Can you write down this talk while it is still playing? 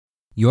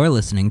You're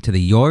listening to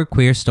the Your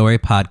Queer Story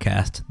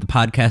podcast, the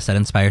podcast that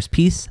inspires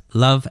peace,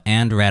 love,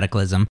 and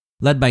radicalism,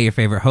 led by your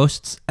favorite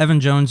hosts, Evan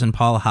Jones and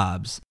Paul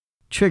Hobbs.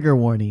 Trigger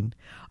warning.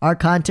 Our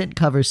content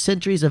covers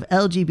centuries of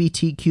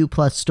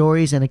LGBTQ+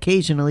 stories, and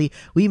occasionally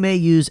we may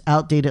use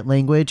outdated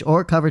language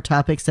or cover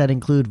topics that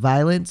include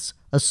violence,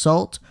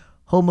 assault,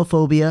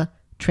 homophobia,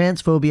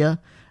 transphobia,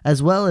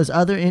 as well as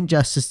other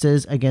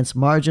injustices against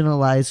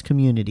marginalized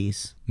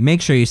communities. Make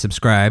sure you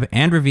subscribe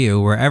and review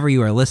wherever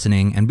you are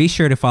listening, and be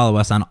sure to follow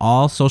us on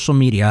all social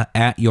media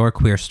at Your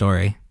Queer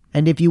Story.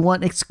 And if you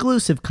want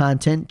exclusive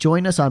content,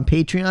 join us on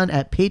Patreon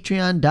at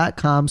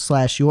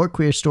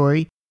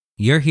patreon.com/yourqueerstory.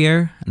 You're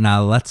here,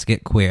 now let's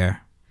get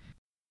queer.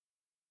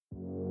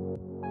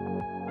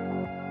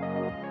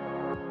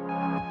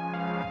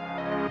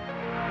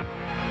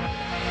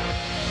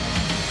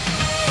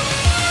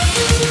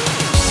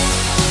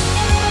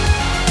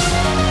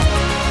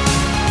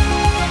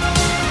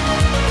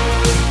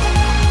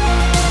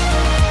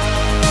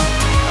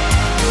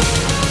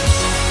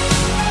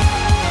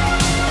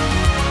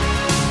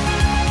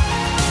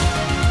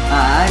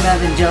 I'm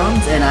Evan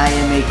Jones, and I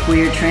am a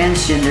queer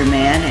transgender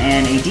man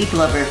and a deep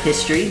lover of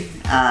history.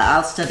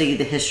 I'll study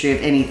the history of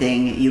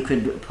anything. You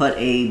could put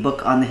a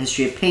book on the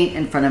history of paint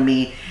in front of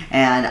me,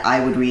 and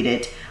I would read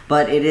it.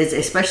 But it is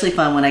especially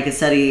fun when I can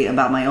study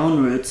about my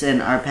own roots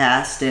and our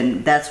past,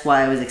 and that's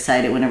why I was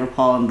excited whenever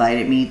Paul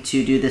invited me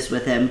to do this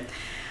with him.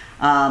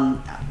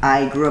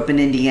 I grew up in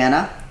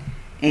Indiana.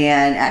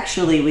 And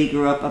actually, we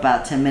grew up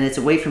about 10 minutes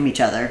away from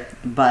each other,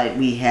 but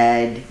we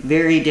had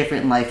very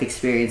different life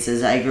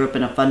experiences. I grew up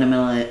in a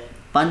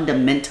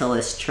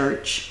fundamentalist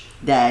church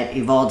that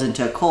evolved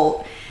into a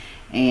cult,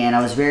 and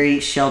I was very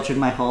sheltered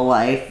my whole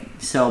life.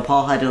 So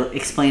Paul had to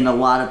explain a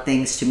lot of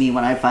things to me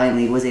when I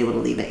finally was able to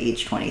leave at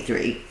age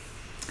 23.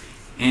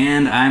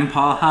 And I'm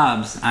Paul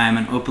Hobbs. I'm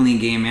an openly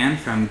gay man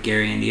from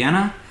Gary,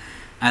 Indiana.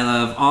 I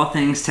love all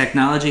things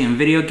technology and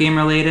video game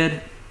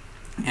related.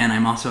 And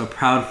I'm also a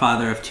proud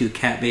father of 2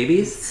 cat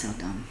babies. So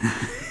dumb.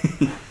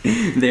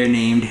 They're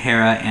named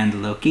Hera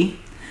and Loki.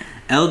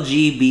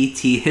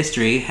 LGBT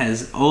history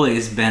has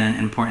always been an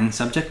important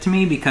subject to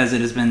me because it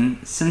has been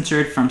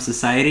censored from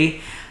society.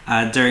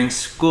 During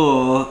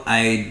school,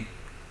 I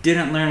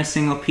didn't learn a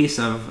single piece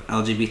of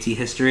LGBT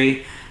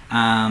history.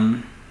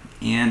 And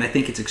I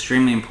think it's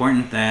extremely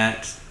important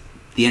that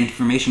the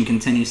information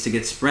continues to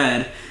get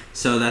spread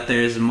so that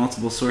there's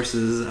multiple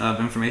sources of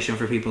information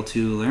for people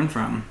to learn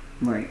from.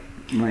 Right.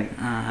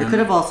 It could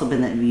have also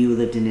been that you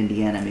lived in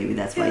Indiana. Maybe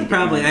that's why you didn't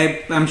probably. know.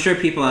 I'm sure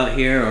people out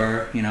here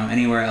or,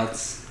 anywhere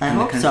else in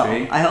the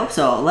country. I hope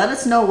so. Let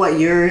us know what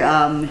your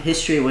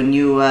history, when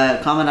you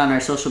comment on our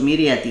social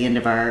media at the end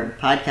of our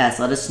podcast,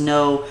 let us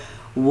know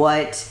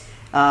what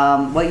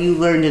you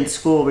learned in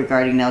school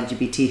regarding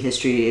LGBT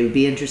history. It would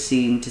be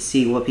interesting to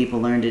see what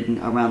people learned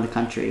around the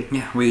country.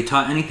 Yeah, were you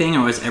taught anything,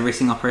 or was every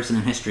single person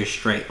in history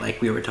straight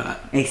like we were taught?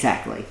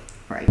 Exactly.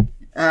 Right.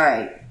 All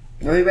right.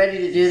 Are we ready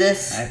to do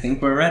this? I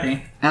think we're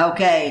ready.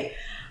 Okay.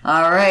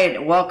 All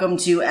right. Welcome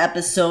to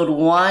episode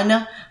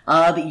 1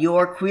 of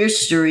Your Queer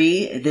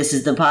Story. This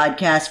is the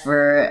podcast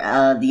for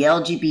the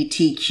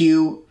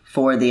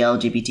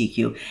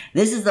LGBTQ.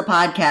 This is the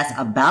podcast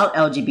about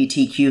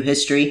LGBTQ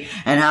history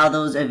and how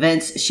those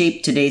events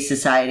shape today's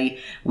society.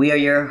 We are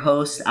your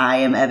hosts. I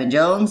am Evan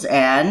Jones,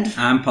 and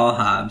I'm Paul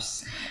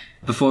Hobbs.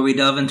 Before we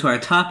delve into our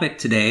topic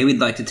today, we'd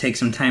like to take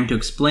some time to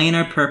explain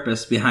our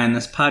purpose behind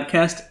this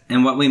podcast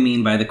and what we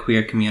mean by the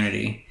queer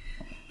community.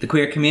 The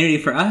queer community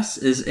for us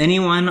is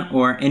anyone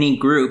or any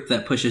group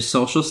that pushes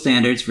social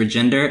standards for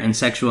gender and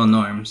sexual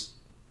norms.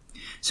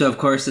 So of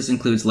course this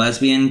includes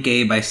lesbian,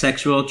 gay,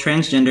 bisexual,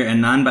 transgender,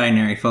 and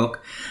non-binary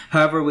folk.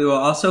 However, we will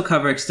also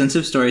cover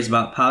extensive stories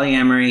about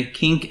polyamory,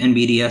 kink, and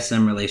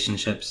BDSM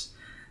relationships.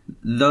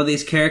 Though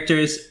these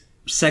characters'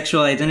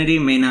 sexual identity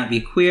may not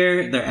be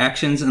queer, their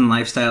actions and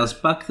lifestyles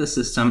buck the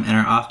system and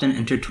are often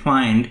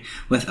intertwined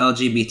with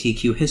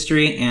LGBTQ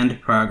history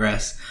and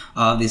progress.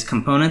 All of these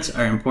components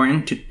are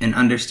important in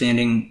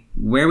understanding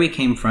where we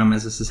came from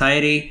as a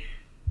society.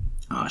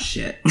 Oh,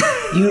 shit.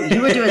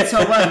 You were doing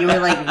so well. You were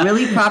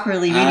really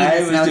properly reading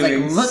this, and I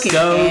was look at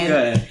him.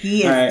 Good.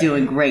 He is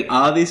doing great.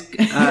 All these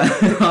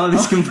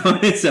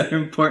components are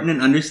important in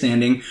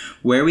understanding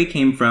where we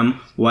came from,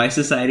 why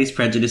society's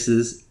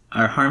prejudices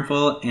are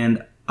harmful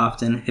and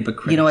often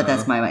hypocritical. You know what?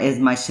 That's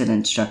my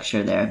sentence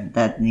structure there.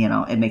 That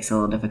it makes it a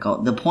little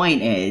difficult. The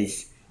point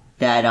is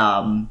that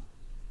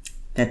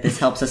that this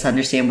helps us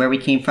understand where we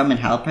came from and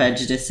how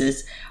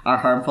prejudices are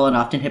harmful and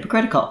often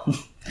hypocritical.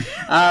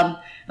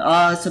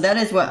 So that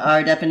is what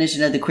our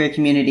definition of the queer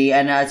community.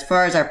 And as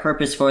far as our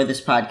purpose for this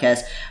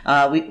podcast,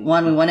 we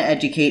want to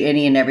educate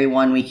any and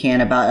everyone we can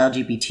about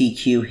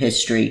LGBTQ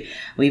history.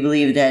 We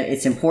believe that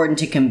it's important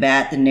to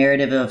combat the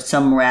narrative of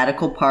some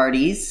radical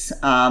parties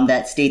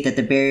that state that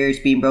the barriers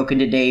being broken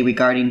today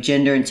regarding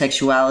gender and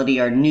sexuality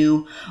are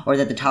new, or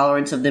that the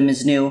tolerance of them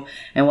is new.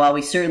 And while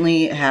we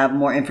certainly have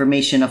more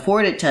information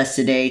afforded to us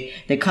today,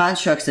 the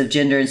constructs of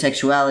gender and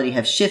sexuality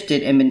have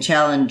shifted and been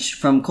challenged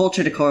from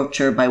culture to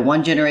culture by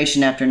one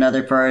generation after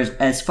another for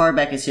as far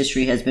back as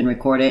history has been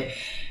recorded.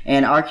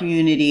 And our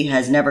community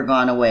has never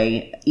gone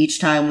away. Each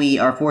time we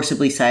are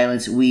forcibly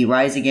silenced, we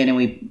rise again and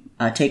we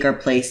take our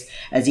place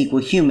as equal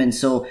humans.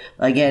 So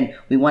again,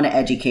 we want to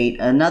educate.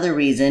 Another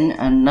reason,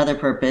 another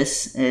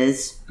purpose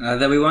is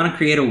that we want to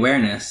create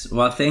awareness.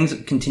 While things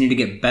continue to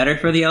get better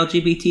for the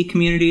LGBT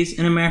communities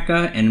in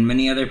America and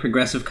many other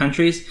progressive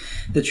countries,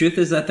 the truth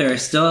is that there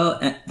is still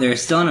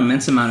an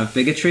immense amount of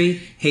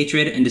bigotry,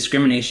 hatred, and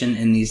discrimination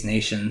in these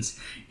nations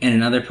and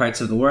in other parts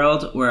of the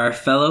world where our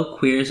fellow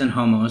queers and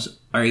homos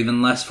are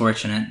even less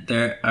fortunate.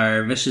 There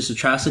are vicious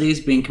atrocities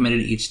being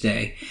committed each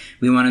day.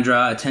 We want to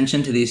draw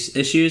attention to these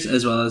issues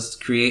as well as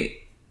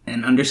create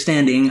an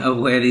understanding of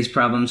where these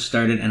problems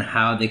started and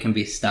how they can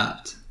be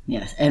stopped.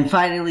 Yes. And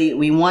finally,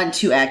 we want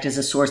to act as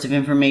a source of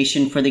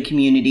information for the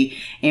community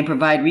and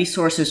provide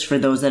resources for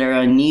those that are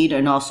in need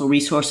and also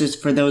resources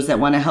for those that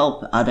want to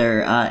help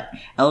other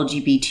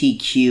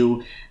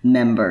LGBTQ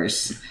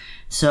members.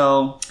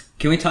 So,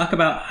 can we talk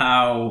about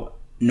how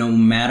no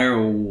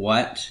matter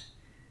what,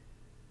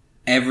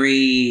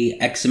 every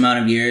X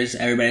amount of years,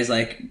 everybody's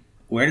like,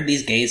 where did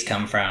these gays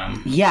come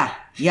from? Yeah.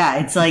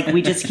 It's like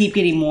we just keep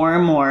getting more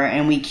and more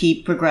and we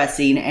keep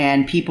progressing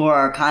and people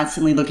are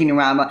constantly looking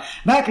around.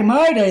 Back in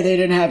my day, they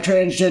didn't have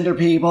transgender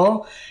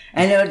people.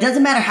 And it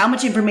doesn't matter how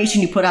much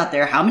information you put out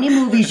there, how many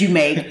movies you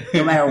make,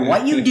 no matter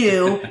what you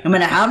do, no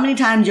matter how many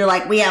times you're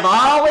like, we have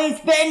always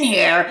been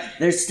here,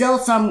 there's still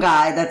some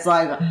guy that's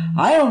like,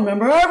 I don't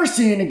remember ever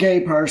seeing a gay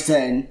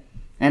person.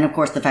 And of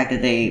course the fact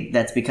that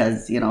that's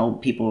because,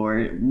 people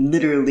were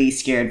literally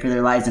scared for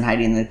their lives and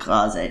hiding in the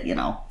closet,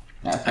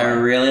 I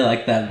really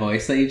like that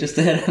voice that you just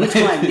did. Which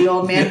one? The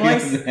old man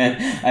voice?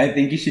 I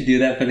think you should do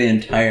that for the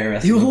entire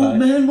rest of the old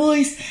man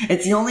voice?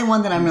 It's the only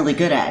one that I'm really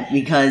good at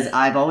because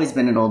I've always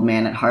been an old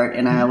man at heart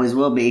and I always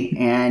will be.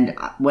 And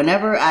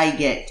whenever I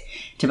get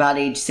to about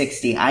age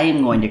 60, I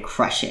am going to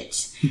crush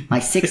it. My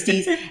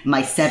 60s,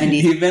 my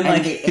 70s,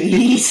 and the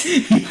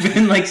 80s. You've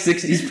been like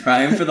 60s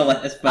prime for the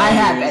last 5 years. I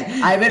have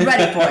been. I've been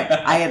ready for it.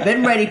 I have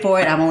been ready for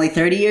it. I'm only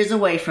 30 years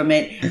away from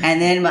it.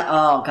 And then, my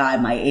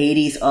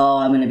 80s. Oh,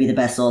 I'm going to be the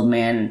best old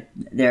man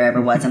there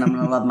ever was, and I'm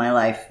going to love my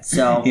life.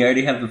 So you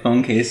already have the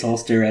phone case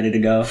holster ready to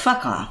go.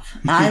 Fuck off.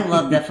 I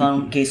love the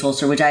phone case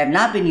holster, which I have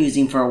not been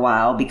using for a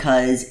while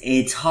because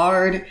it's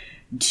hard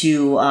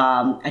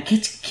to,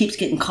 keeps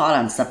getting caught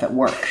on stuff at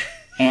work.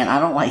 And I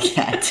don't like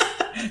that.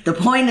 The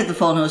point of the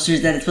phone holster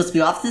is that it's supposed to be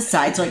off to the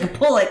side so I can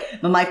pull it,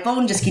 but my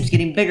phone just keeps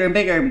getting bigger and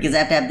bigger because I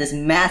have to have this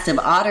massive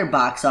otter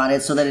box on it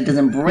so that it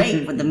doesn't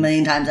break with the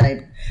million times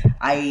that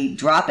I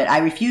drop it. I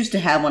refuse to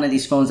have one of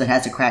these phones that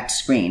has a cracked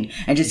screen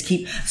and just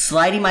keep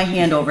sliding my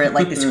hand over it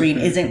like the screen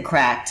isn't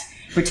cracked,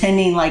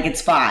 pretending like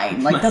it's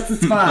fine. Like, this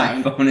is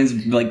fine. My phone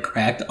is like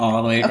cracked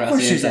all the way across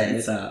the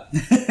entire top.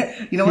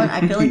 You know what?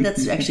 I feel like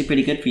that's actually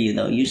pretty good for you,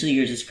 though. Usually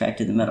yours is cracked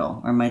in the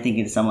middle. Or am I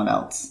thinking of someone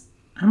else?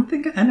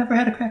 I never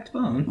had a cracked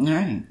phone. All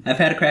right. I've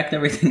had a cracked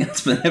everything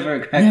else, but never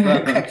a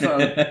cracked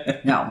phone.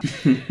 No.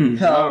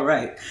 All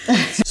right.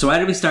 So why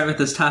did we start with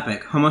this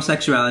topic?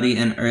 Homosexuality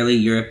and early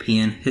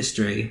European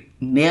history.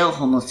 Male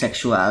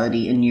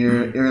homosexuality in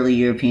your early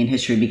European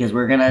history, because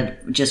we're going to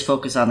just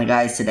focus on the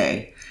guys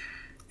today.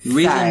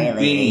 Reason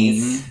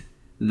being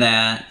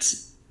that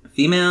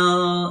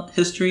female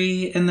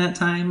history in that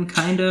time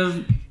kind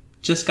of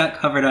just got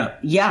covered up.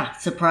 Yeah,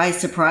 surprise,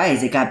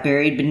 surprise. It got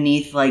buried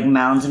beneath like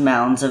mounds and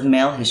mounds of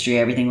male history.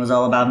 Everything was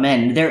all about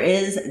men. There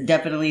is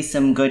definitely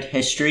some good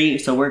history.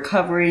 So we're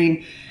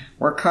covering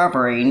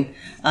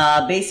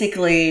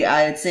basically,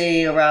 I would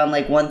say around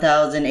like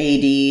 1000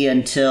 AD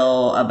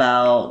until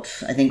about,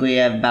 I think we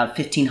have about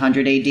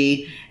 1500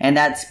 AD. And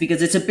that's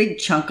because it's a big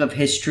chunk of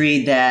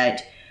history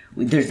that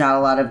there's not a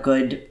lot of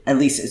good, at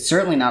least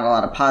certainly not a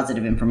lot of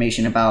positive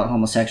information about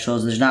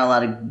homosexuals. There's not a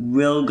lot of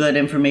real good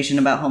information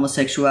about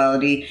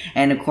homosexuality.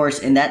 And of course,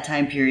 in that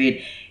time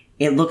period,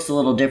 it looks a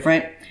little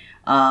different.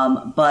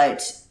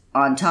 But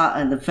on top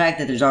of the fact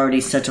that there's already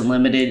such a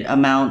limited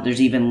amount, there's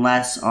even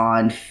less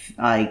on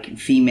like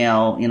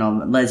female,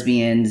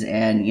 lesbians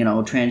and,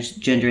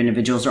 transgender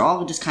individuals are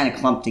all just kind of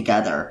clumped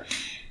together.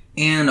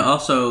 And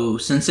also,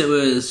 since it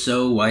was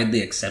so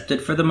widely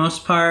accepted for the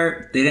most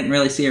part, they didn't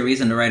really see a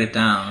reason to write it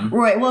down.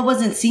 Right. Well, it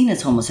wasn't seen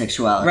as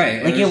homosexuality.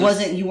 Right. Like,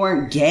 you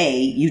weren't gay.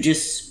 You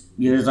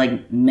was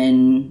like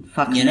men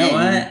fucking men. You know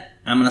what?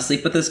 I'm going to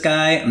sleep with this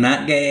guy. I'm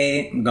not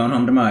gay. I'm going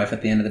home to my wife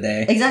at the end of the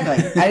day.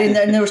 Exactly. I mean,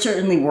 there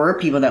certainly were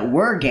people that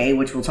were gay,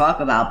 which we'll talk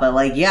about. But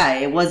like,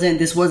 yeah,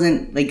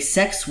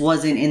 sex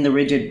wasn't in the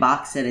rigid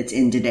box that it's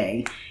in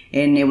today.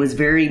 And it was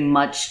very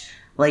much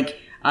like,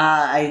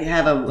 I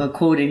have a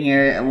quote in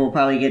here we'll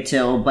probably get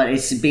to, but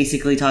it's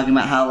basically talking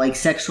about how like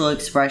sexual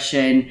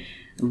expression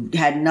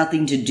had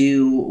nothing to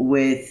do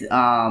with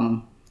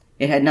romance.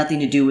 It had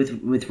nothing to do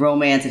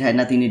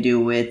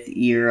with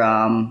your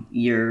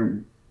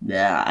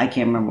I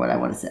can't remember what I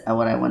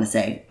want to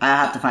say. I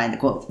have to find the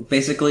quote.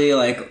 Basically,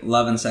 like,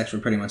 love and sex were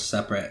pretty much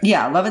separate.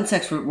 Yeah, love and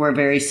sex were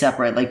very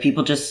separate. Like,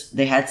 people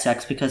they had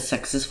sex because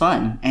sex is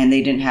fun. And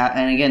they didn't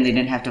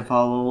have to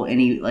follow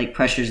any, like,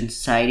 pressures in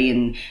society.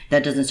 And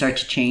that doesn't start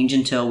to change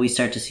until we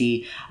start to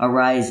see a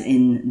rise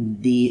in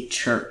the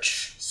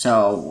church.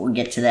 So we'll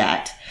get to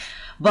that.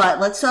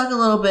 But let's talk a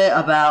little bit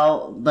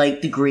about,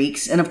 like, the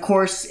Greeks. And, of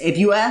course, if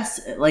you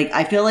ask, like,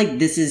 I feel like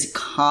this is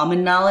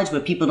common knowledge,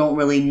 but people don't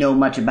really know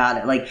much about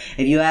it. Like,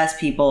 if you ask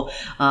people,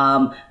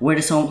 where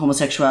does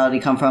homosexuality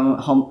come from?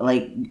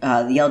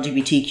 The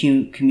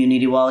LGBTQ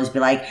community will always be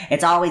like,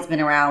 it's always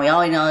been around. We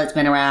always know it's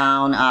been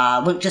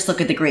around. Just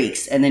look at the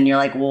Greeks. And then you're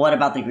like, well, what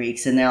about the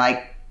Greeks? And they're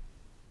like,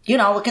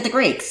 look at the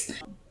Greeks.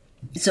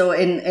 So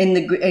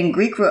in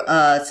Greek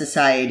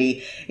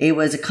society, it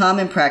was a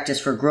common practice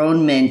for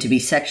grown men to be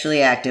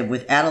sexually active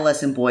with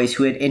adolescent boys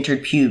who had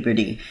entered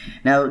puberty.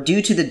 Now,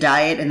 due to the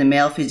diet and the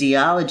male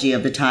physiology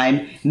of the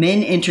time,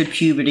 men entered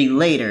puberty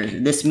later.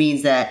 This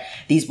means that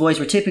these boys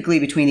were typically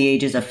between the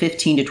ages of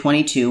 15 to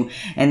 22,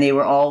 and they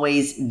were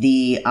always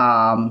the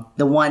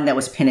one that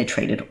was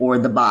penetrated, or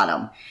the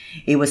bottom.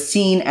 It was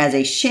seen as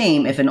a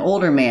shame if an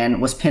older man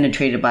was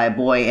penetrated by a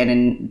boy, and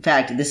in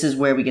fact, this is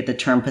where we get the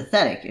term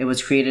pathetic. It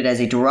was created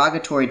as a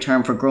derogatory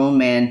term for grown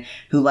men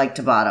who liked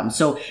to bottom.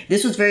 So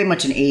this was very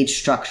much an age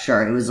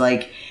structure. It was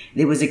like,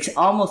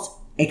 almost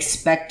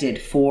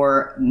expected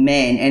for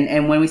men.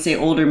 And when we say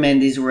older men,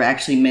 these were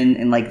actually men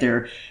in like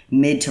their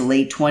mid to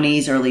late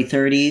 20s, early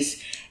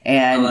 30s.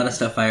 And a lot of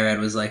stuff I read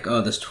was like,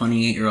 oh, this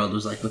 28-year-old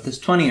was like with this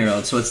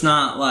 20-year-old. So it's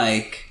not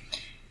like...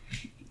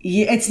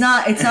 Yeah, it's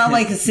not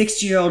like a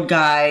 60-year-old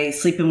guy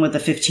sleeping with a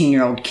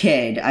 15-year-old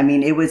kid. I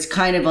mean, it was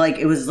kind of like,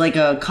 it was like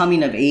a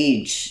coming of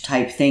age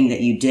type thing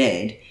that you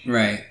did.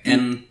 Right.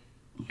 And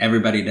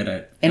everybody did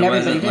it. And it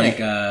everybody wasn't did like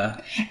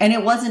it. And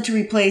it wasn't to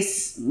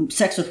replace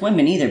sex with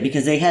women either,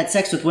 because they had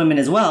sex with women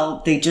as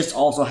well. They just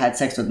also had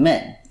sex with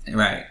men.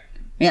 Right.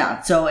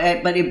 Yeah. So,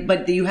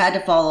 but you had to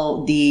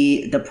follow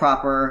the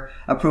proper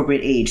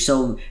appropriate age.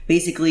 So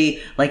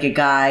basically, like a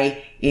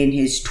guy in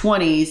his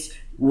 20s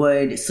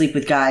would sleep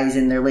with guys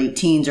in their late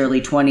teens,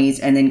 early 20s,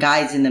 and then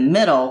guys in the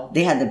middle,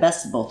 they had the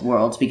best of both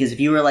worlds, because if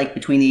you were like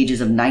between the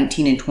ages of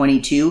 19 and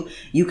 22,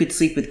 you could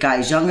sleep with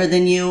guys younger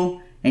than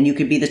you, and you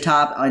could be the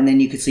top, and then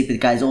you could sleep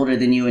with guys older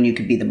than you, and you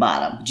could be the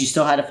bottom. But you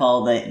still had to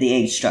follow the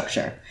age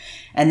structure.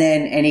 And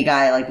then any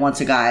guy, like once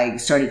a guy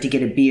started to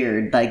get a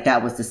beard, like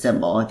that was the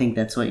symbol. I think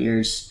that's what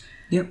yours...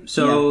 Yep.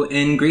 So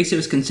in Greece, it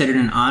was considered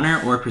an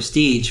honor or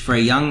prestige for a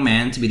young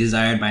man to be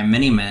desired by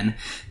many men,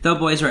 though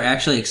boys were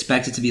actually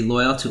expected to be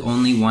loyal to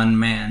only one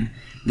man.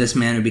 This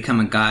man would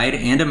become a guide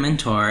and a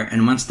mentor,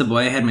 and once the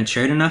boy had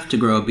matured enough to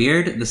grow a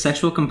beard, the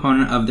sexual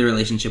component of the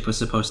relationship was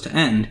supposed to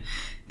end.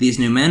 These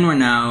new men were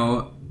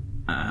now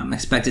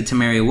expected to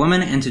marry a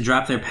woman and to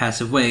drop their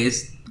passive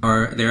ways,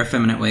 or their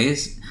effeminate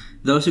ways.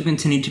 Those who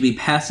continued to be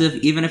passive,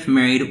 even if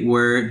married,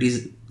 were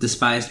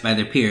despised by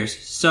their peers.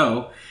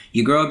 So...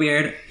 you grow a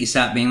beard, you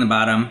stop being the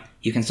bottom,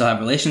 you can still have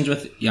relations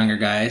with younger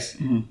guys,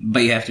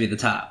 but you have to be the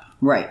top.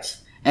 Right.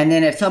 And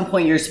then at some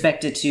point you're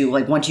expected to,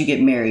 like, once you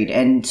get married,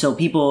 and so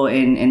people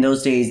in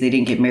those days, they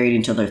didn't get married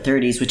until their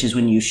 30s, which is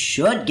when you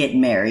should get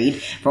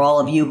married. For all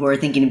of you who are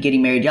thinking of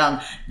getting married young,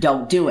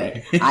 don't do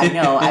it. I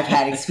know, I've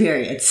had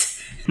experience.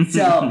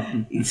 So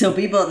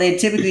people, they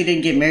typically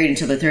didn't get married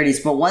until their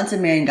 30s, but once a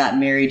man got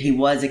married, he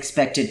was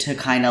expected to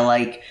kind of,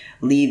 like,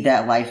 leave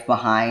that life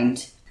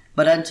behind.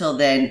 But until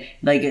then,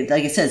 like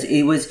it says,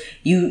 it was,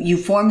 you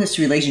formed this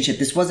relationship.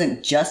 This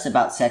wasn't just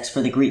about sex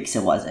for the Greeks.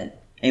 It wasn't.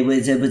 It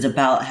was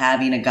about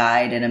having a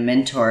guide and a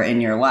mentor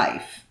in your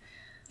life.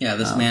 Yeah,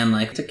 this man,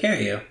 like, took care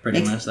of you,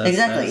 pretty much. Exactly.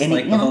 That's And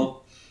like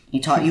he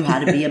taught you how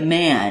to be a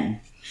man.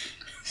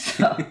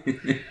 So,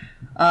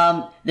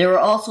 there were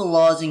also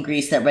laws in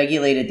Greece that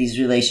regulated these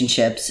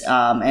relationships,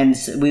 and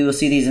we will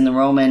see these in the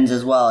Romans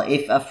as well.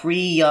 If a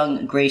free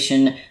young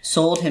Grecian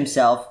sold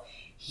himself,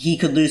 he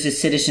could lose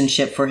his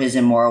citizenship for his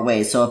immoral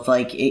ways. So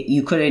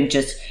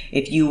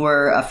if you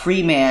were a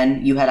free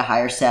man, you had a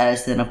higher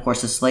status than, of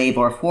course, a slave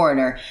or a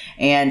foreigner.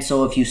 And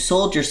so if you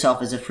sold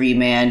yourself as a free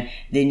man,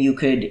 then you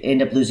could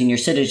end up losing your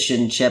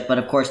citizenship. But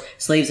of course,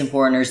 slaves and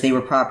foreigners, they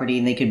were property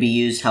and they could be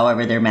used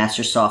however their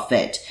master saw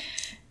fit.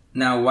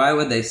 Now, why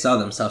would they sell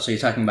themselves? So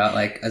you're talking about,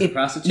 like, as a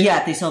prostitute?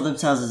 Yeah, they sold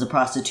themselves as a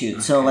prostitute.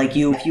 Okay. So, like,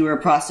 if you were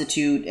a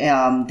prostitute,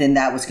 then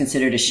that was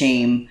considered a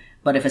shame.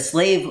 But if a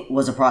slave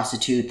was a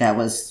prostitute, that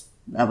was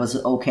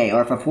okay.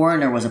 Or if a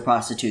foreigner was a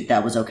prostitute,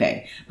 that was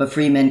okay. But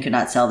free men could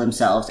not sell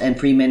themselves, and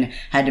free men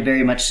had to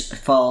very much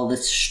follow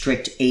this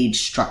strict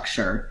age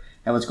structure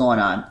that was going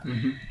on.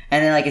 Mm-hmm.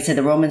 And then, like I said,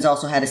 the Romans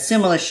also had a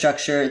similar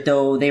structure,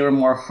 though they were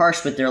more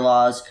harsh with their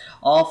laws.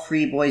 All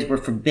free boys were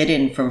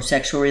forbidden from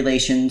sexual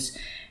relations,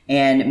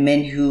 and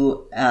men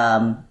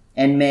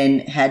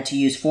had to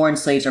use foreign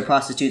slaves or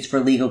prostitutes for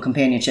legal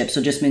companionship.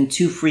 So just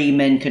two free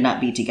men could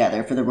not be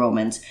together for the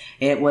Romans.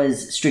 It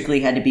was strictly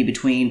had to be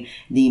between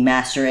the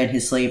master and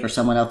his slave, or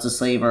someone else's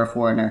slave, or a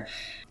foreigner.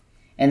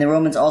 And the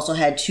Romans also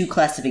had two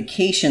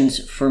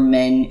classifications for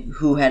men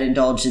who had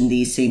indulged in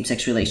these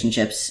same-sex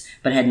relationships,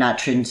 but had not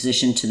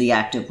transitioned to the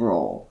active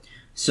role.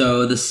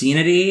 So the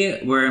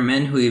Scenidi were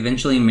men who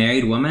eventually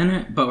married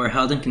women, but were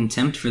held in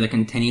contempt for their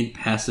continued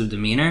passive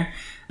demeanor.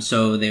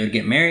 So they would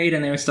get married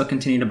and they would still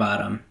continue to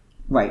bottom.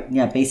 Right,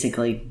 yeah,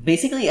 basically,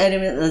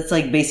 it's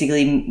like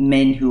basically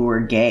men who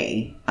were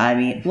gay.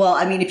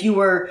 If you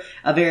were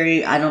a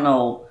very,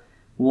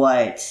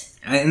 what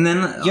And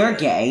then you're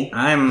gay.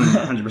 I'm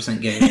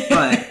 100% gay,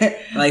 but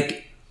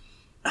like,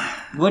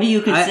 what do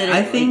you consider?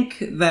 I think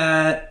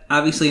that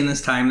obviously in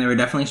this time there were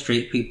definitely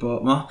straight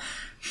people. Well,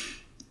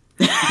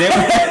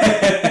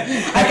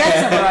 I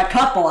guess there were a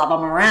couple of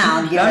them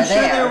around here I'm or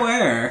sure there. there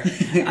were.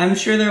 I'm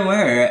sure there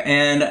were,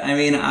 and I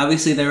mean,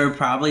 obviously there were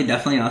probably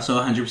definitely also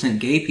 100%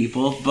 gay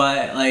people,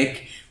 but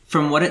like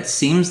from what it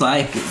seems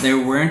like, there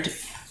weren't.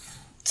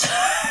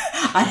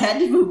 I had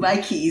to move my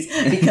keys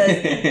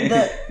because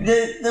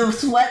the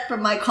sweat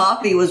from my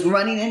coffee was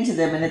running into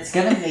them, and it's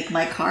gonna make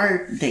my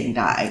car thing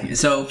die.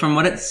 So from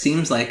what it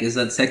seems like is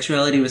that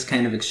sexuality was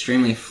kind of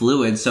extremely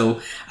fluid.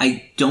 So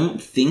I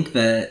don't think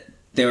that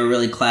there were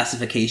really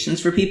classifications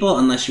for people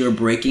unless you were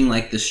breaking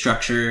like the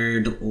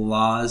structured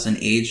laws and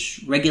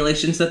age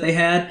regulations that they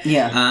had.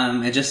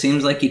 Yeah. It just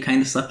seems like you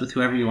kind of slept with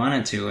whoever you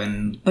wanted to,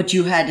 and But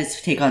you had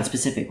to take on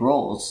specific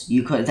roles.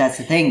 You could. That's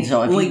the thing.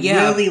 So if you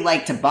really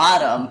liked to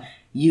bottom,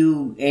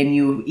 you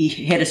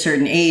hit a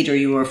certain age, or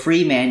you were a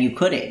free man, you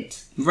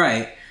couldn't.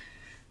 right.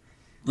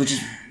 Which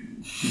is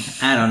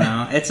I don't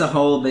know. It's a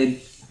whole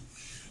big.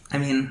 I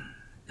mean,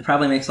 it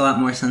probably makes a lot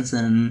more sense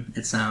than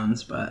it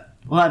sounds, but.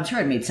 well, I'm sure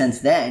it made sense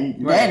then.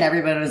 Right. Then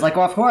everybody was like,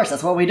 "Well, of course,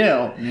 that's what we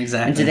do."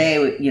 Exactly. And today,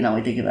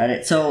 we think about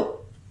it.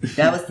 So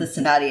that was the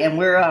Sonati, and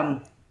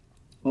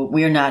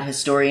we're not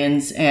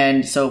historians,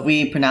 and so if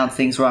we pronounce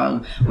things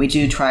wrong, we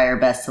do try our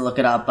best to look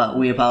it up, but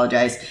we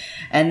apologize.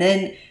 And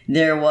then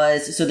there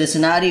was, so the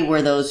Sonati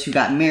were those who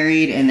got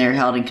married, and they're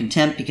held in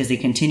contempt because they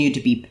continued to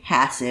be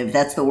passive.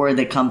 That's the word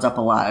that comes up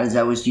a lot, is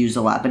always used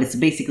a lot, but it's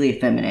basically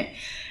effeminate.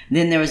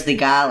 Then there was the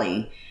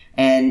Galli,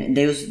 and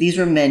these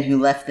were men who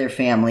left their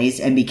families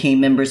and became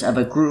members of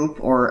a group,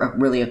 or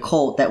really a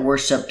cult, that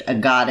worshipped a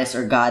goddess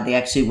or god. They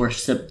actually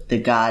worshipped the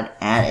god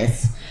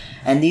Attis.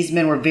 And these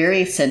men were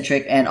very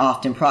eccentric and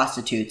often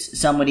prostitutes.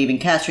 Some would even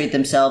castrate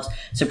themselves.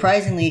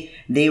 Surprisingly,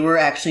 they were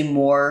actually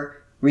more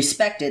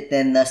respected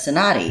than the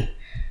Sonati.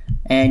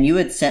 And you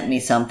had sent me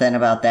something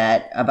about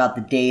that, about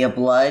the Day of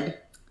Blood.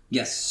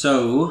 Yes,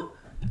 so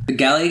the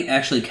Galli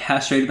actually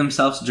castrated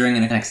themselves during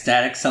an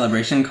ecstatic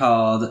celebration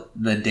called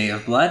the Day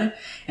of Blood,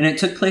 and it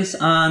took place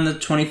on the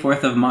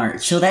 24th of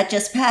March. So that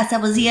just passed.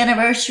 That was the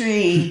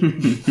anniversary.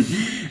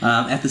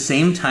 At the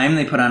same time,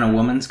 they put on a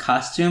woman's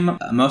costume,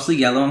 mostly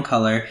yellow in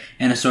color,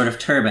 and a sort of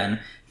turban,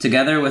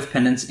 together with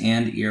pendants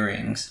and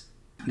earrings.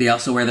 They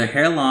also wear their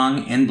hair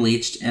long and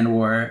bleached and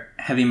wore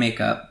heavy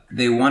makeup.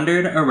 They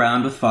wandered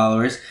around with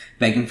followers,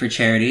 begging for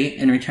charity,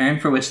 in return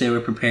for which they were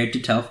prepared to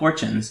tell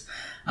fortunes.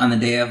 On the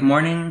day of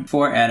mourning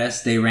for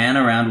Attis, they ran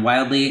around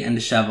wildly and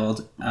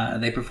disheveled.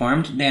 They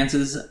performed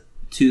dances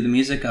to the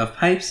music of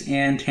pipes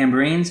and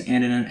tambourines,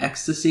 and in an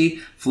ecstasy,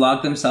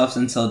 flogged themselves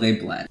until they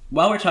bled.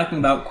 While we're talking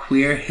about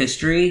queer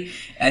history,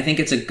 I think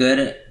it's a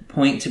good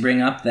point to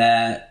bring up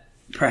that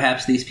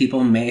perhaps these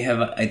people may have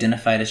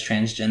identified as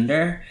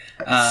transgender.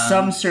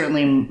 Some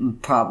certainly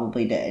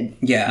probably did.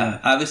 Yeah,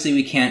 obviously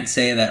we can't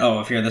say that,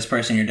 if you're this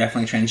person, you're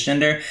definitely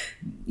transgender.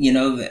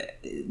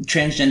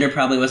 Transgender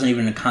probably wasn't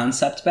even a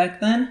concept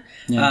back then.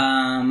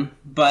 Yeah.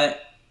 But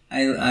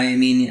I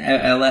mean,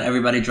 I let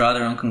everybody draw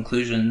their own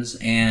conclusions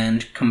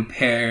and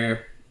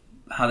compare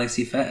how they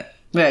see fit.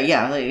 Right,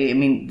 yeah. I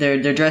mean,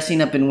 they're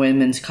dressing up in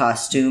women's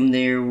costume.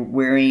 They're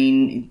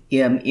wearing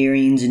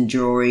earrings and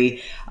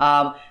jewelry.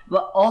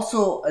 But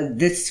also,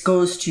 this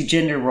goes to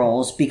gender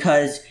roles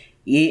because,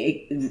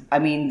 I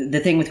mean, the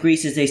thing with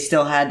Greece is they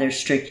still had their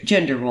strict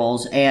gender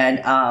roles, and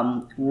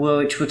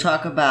which we'll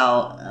talk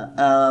about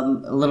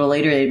a little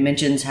later. It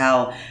mentions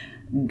how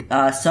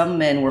some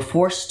men were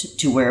forced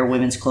to wear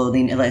women's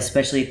clothing,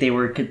 especially if they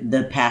were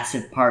the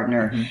passive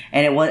partner. Mm-hmm.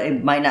 And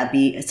it might not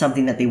be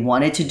something that they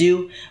wanted to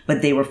do,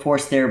 but they were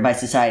forced there by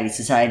society.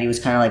 Society was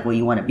kind of like, well,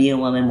 you want to be a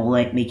woman, we'll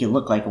make you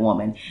look like a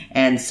woman.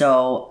 And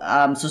so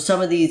some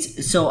of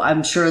these, so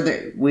I'm sure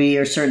that we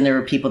are certain there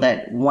were people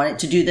that wanted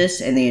to do this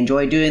and they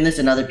enjoyed doing this,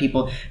 and other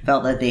people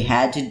felt that they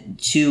had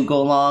to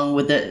go along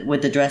with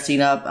the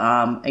dressing up.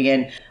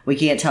 Again, we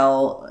can't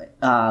tell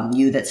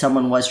you that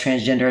someone was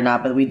transgender or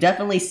not, but we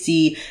definitely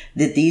see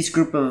that these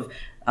group of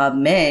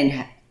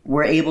men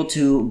were able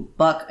to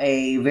buck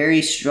a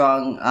very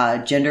strong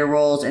gender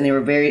roles, and they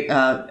were very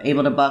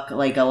able to buck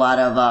like a lot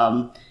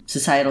of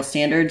societal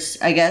standards,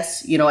 I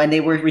guess, and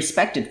they were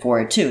respected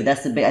for it too. I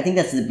think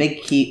that's the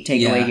big key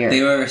takeaway here.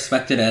 They were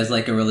respected as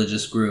like a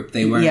religious group.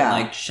 They weren't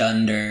like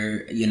shunned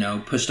or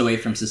pushed away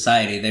from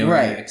society. They were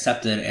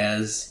accepted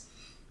as,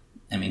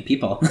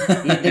 people.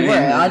 They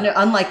were.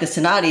 Unlike the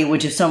Sonati,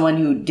 which is someone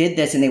who did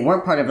this and they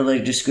weren't part of a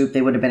religious group,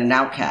 they would have been an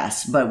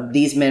outcast. But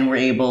these men were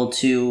able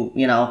to,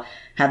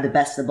 have the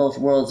best of both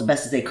worlds, the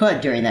best as they could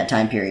during that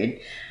time period.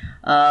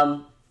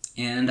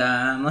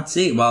 Let's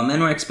see. While men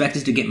were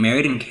expected to get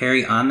married and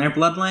carry on their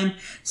bloodline,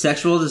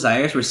 sexual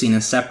desires were seen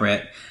as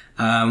separate.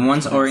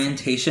 One's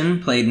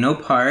orientation played no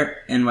part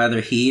in whether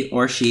he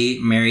or she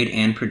married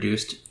and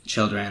produced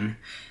children.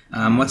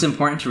 What's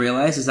important to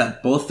realize is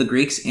that both the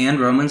Greeks and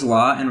Romans'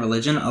 law and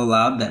religion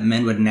allowed that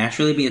men would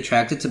naturally be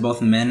attracted to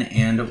both men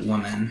and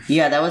women.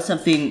 Yeah, that was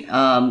something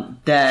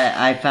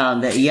that I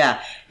found that,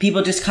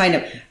 people just kind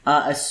of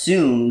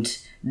assumed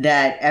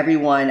that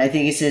everyone, I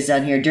think it says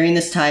down here, during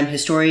this time,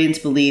 historians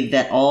believed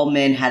that all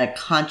men had a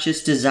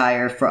conscious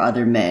desire for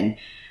other men.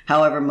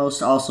 However,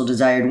 most also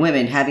desired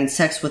women. Having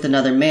sex with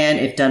another man,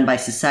 if done by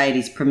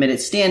society's permitted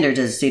standards,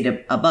 as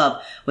stated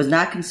above, was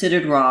not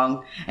considered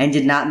wrong and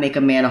did not make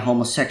a man a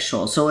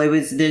homosexual. So it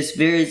was this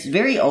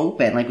very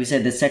open, like we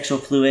said, the sexual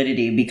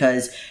fluidity,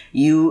 because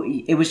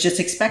it was just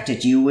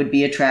expected. You would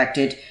be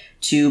attracted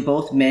to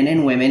both men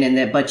and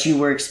women, but you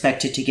were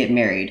expected to get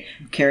married.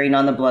 Carrying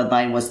on the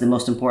bloodline was the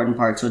most important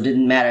part, so it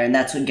didn't matter. And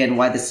that's, again,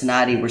 why the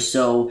Senati were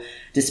so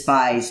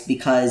despised,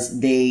 because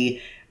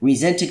they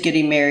resented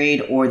getting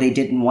married or they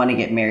didn't want to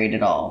get married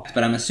at all.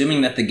 But I'm assuming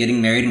that the getting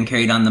married and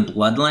carried on the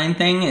bloodline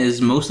thing is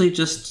mostly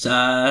just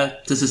to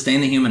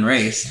sustain the human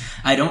race.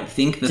 I don't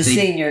think that to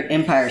sustain your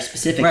empire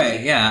specifically. Right,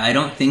 yeah. I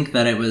don't think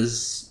that it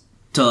was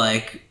to,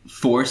 like,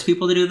 force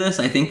people to do this.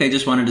 I think they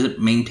just wanted to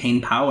maintain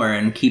power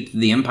and keep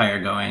the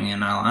empire going,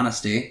 in all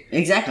honesty.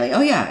 Exactly. Oh,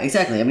 yeah,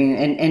 exactly. I mean,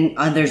 and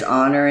there's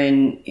honor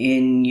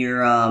in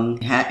your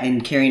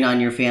and carrying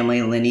on your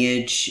family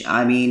lineage.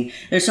 I mean,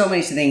 there's so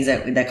many things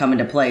that come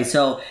into play.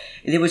 So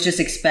it was just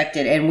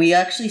expected. And we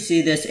actually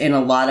see this in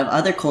a lot of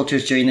other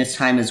cultures during this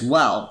time as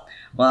well.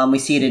 We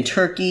see it in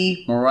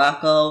Turkey,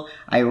 Morocco,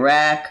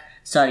 Iraq,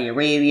 Saudi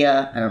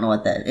Arabia. I don't know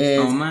what that is.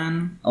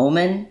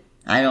 Oman?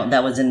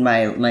 That was in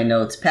my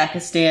notes.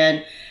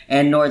 Pakistan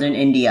and northern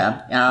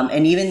India.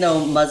 And even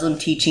though Muslim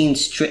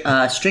teachings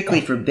strictly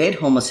forbid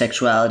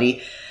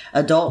homosexuality,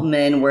 adult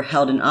men were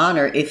held in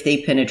honor if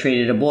they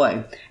penetrated a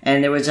boy.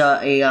 And there was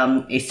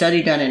a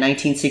study done in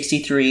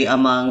 1963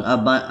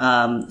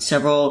 among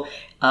several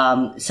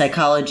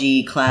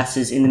psychology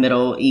classes in the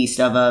Middle East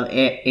of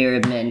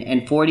Arab men,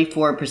 and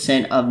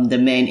 44% of the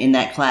men in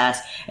that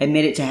class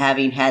admitted to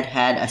having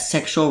had a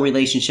sexual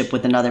relationship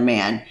with another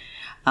man.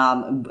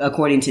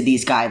 According to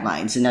these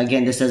guidelines. And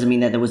again, this doesn't mean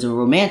that there was a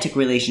romantic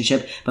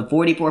relationship, but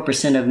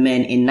 44% of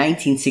men in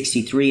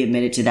 1963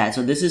 admitted to that.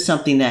 So this is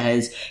something that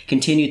has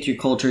continued through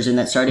cultures and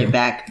that started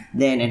back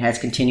then and has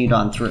continued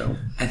on through.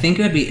 I think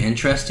it would be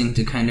interesting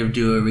to kind of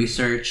do a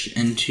research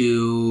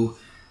into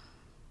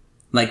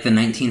like the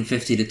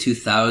 1950 to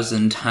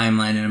 2000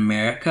 timeline in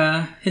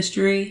America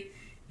history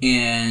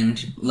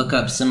and look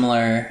up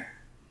similar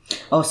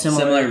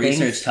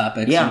research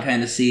topics and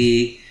kind of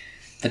see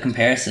the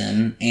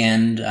comparison.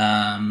 And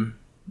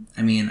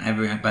I mean,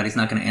 everybody's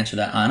not going to answer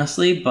that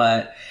honestly,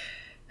 but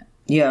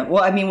yeah,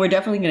 well, I mean, we're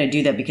definitely going to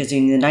do that because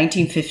in the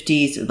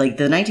 1950s, like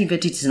the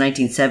 1950s to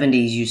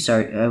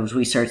 1970s,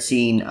 we start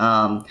seeing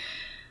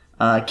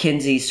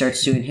Kinsey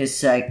starts doing his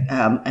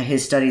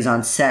studies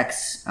on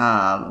sex.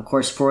 Of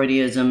course,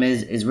 Freudism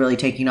is really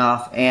taking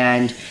off,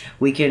 and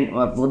we're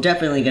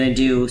definitely going to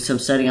do some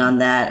study on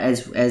that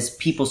as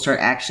people start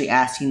actually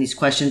asking these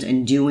questions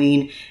and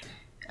doing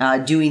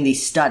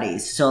these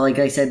studies. So like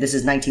I said, this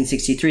is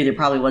 1963. There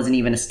probably wasn't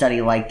even a study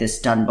like this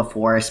done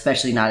before,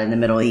 especially not in the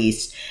Middle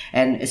East.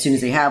 And as soon as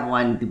they have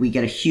one, we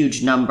get a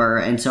huge number.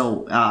 And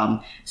so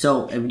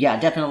yeah,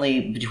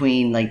 definitely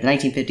between like the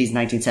 1950s and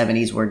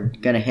 1970s, we're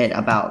going to hit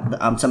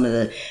about some of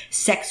the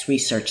sex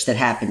research that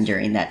happened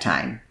during that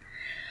time.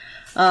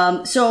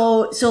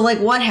 So like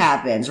what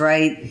happens,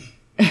 right?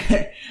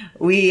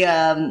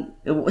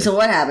 So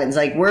what happens?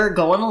 Like, we're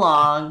going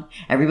along,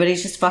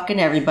 everybody's just fucking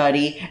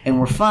everybody, and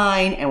we're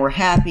fine, and we're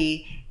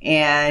happy,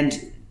 and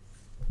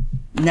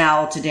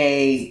now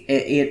today,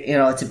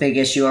 it's a big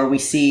issue, or we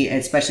see,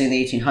 especially in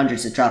the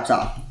 1800s, it drops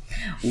off.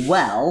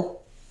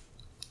 Well,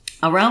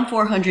 around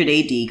 400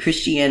 AD,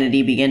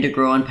 Christianity began to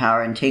grow in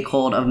power and take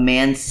hold of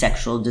man's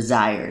sexual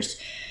desires.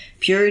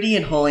 Purity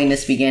and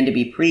holiness began to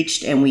be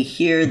preached, and we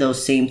hear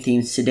those same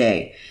themes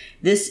today.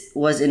 This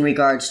was in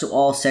regards to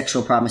all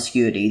sexual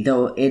promiscuity,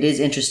 though it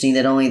is interesting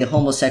that only the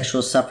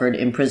homosexuals suffered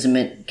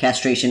imprisonment,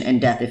 castration, and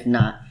death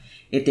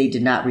if they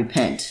did not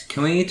repent.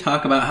 Can we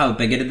talk about how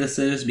bigoted this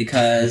is?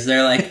 Because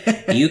they're like,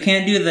 you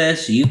can't do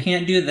this, you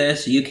can't do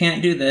this, you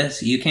can't do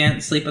this, you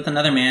can't sleep with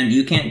another man,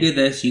 you can't do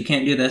this, you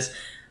can't do this.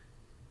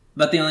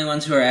 But the only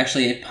ones who are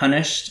actually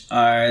punished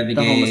are the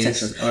gays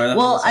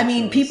homosexuals. I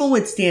mean, people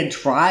would stand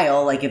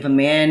trial. Like, if a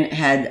man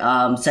had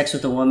sex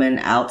with a woman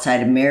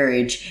outside of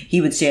marriage,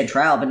 he would stand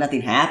trial, but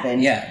nothing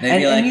happened. Yeah.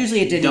 And usually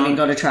it didn't even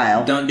go to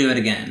trial. Don't do it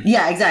again.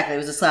 Yeah, exactly. It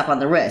was a slap on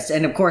the wrist.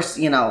 And, of course,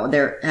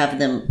 half of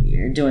them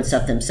are doing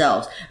stuff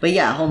themselves. But,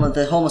 yeah,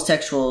 the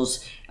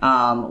homosexuals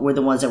were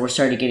the ones that were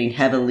started getting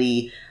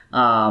heavily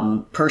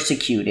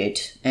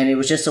persecuted. And it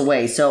was just a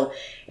way. So,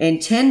 in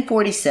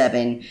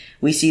 1047,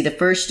 we see the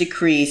first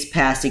decrees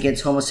passed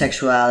against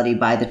homosexuality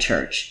by the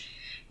church.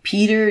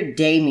 Peter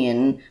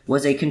Damian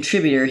was a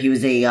contributor. He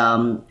was a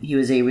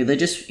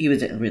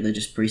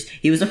priest.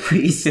 He was a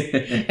priest,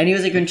 and he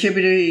was a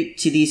contributor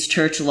to these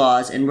church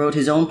laws and wrote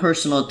his own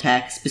personal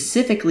attack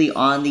specifically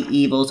on the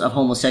evils of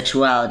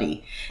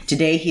homosexuality.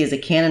 Today, he is a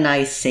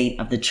canonized saint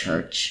of the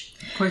church.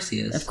 Of course he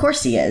is. Of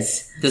course he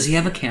is. Does he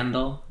have a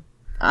candle?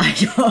 I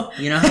don't.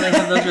 You know how they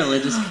have those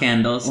religious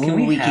candles?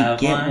 Can we could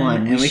get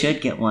one. We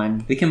should get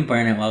one. We can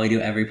burn it while we do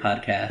every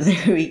podcast.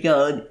 There we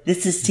go.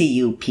 This is to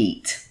you,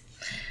 Pete.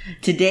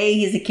 Today,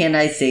 he's a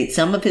canonized saint.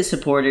 Some of his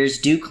supporters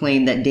do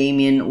claim that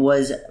Damien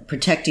was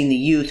protecting the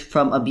youth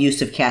from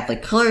abusive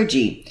Catholic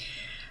clergy.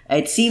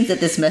 It seems that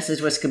this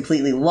message was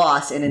completely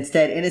lost, and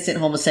instead innocent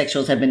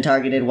homosexuals have been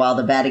targeted while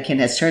the Vatican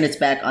has turned its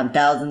back on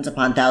thousands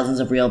upon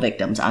thousands of real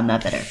victims. I'm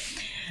not bitter.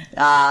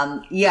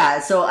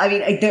 So, I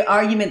mean, the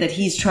argument that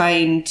he's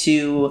trying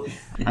to...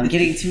 I'm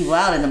getting too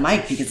loud in the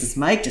mic because this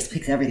mic just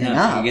picks everything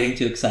up. You're getting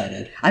too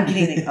excited. I'm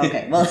getting...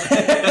 Okay, well...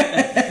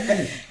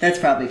 That's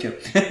probably true.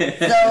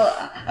 So,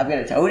 I'm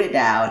going to tone it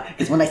down,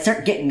 because when I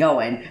start getting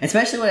going,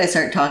 especially when I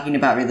start talking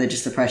about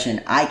religious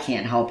oppression, I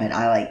can't help it.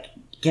 I,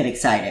 get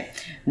excited.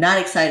 Not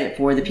excited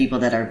for the people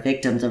that are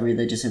victims of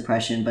religious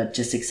oppression, but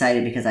just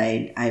excited because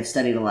I have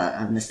studied a lot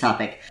on this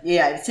topic.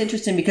 Yeah, it's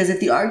interesting because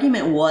if the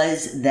argument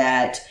was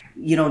that,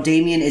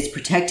 Damien is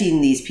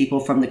protecting these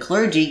people from the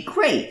clergy,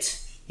 great,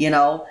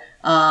 or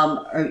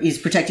he's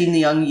protecting the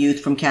young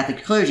youth from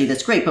Catholic clergy,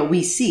 that's great, but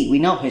we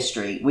know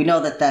history. We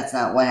know that that's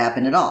not what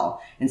happened at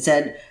all.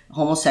 Instead,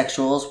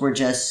 homosexuals were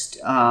just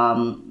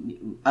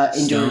stoned,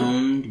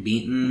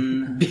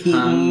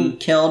 beaten,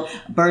 killed,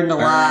 burned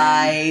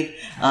alive,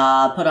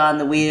 put on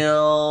the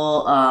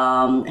wheel,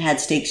 had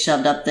stakes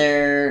shoved up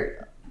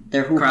their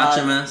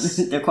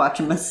crotchamus. Their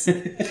crotchamus.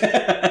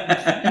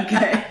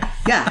 Okay.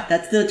 Yeah,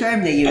 that's the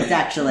term they used,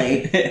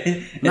 actually.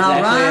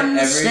 Now run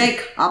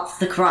stake up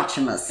the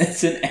crotchamus.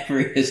 It's in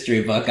every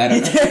history book. I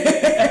don't know.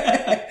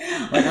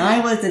 When I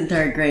was in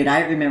 3rd grade,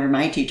 I remember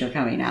my teacher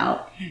coming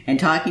out and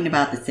talking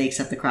about the stakes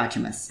of the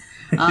crotchamus.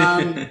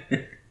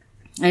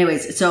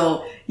 Anyways,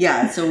 so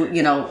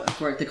of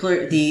course,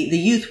 the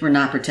youth were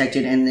not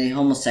protected and the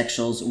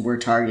homosexuals were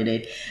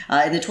targeted.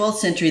 In the 12th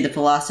century, the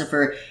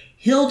philosopher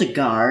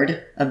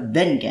Hildegard of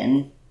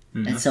Bingen,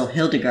 and so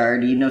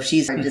Hildegard,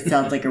 she just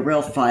sounds like a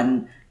real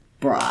fun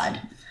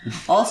broad.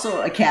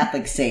 Also a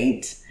Catholic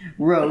saint,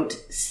 wrote,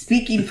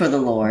 speaking for the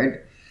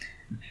Lord,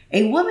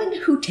 a woman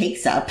who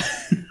takes up...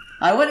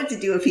 I wanted to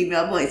do a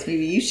female voice.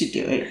 Maybe you should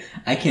do it.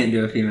 I can't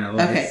do a female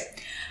voice. Okay.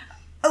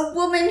 A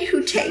woman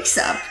who takes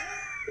up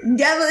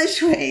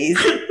devilish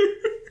ways...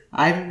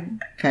 I'm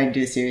trying to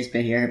do a serious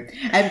bit here.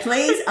 And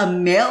plays a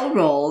male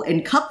role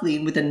in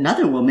coupling with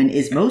another woman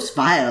is most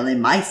vile in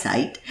my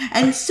sight,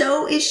 and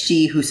so is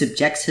she who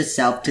subjects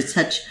herself to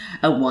such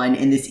a one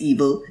in this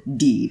evil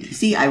deed.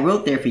 See, I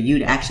wrote there for you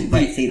to actually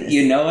say this.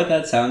 You know what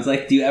that sounds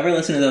like? Do you ever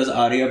listen to those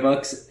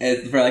audiobooks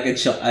for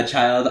a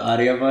child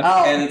audiobook?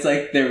 Oh. And it's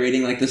like they're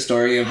reading the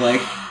story of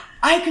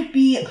I could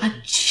be a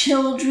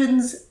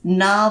children's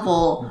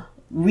novel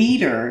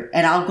reader,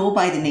 and I'll go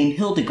by the name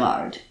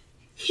Hildegard.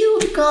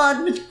 Hildegard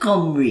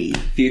Montgomery.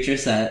 Future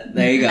set.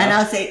 There you go. And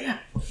I'll say,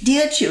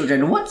 dear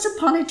children, once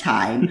upon a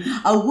time,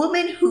 a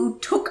woman who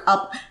took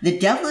up the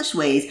devilish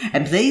ways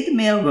and played the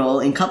male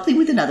role in coupling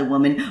with another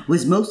woman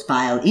was most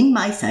vile in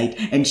my sight,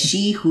 and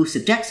she who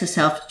subjects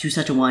herself to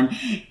such a one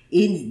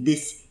in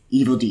this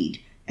evil deed.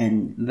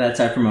 And that's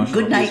our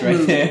promotional good night piece right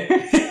movie. there.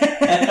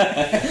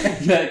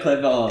 That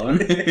clip alone.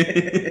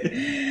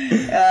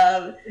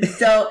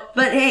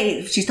 But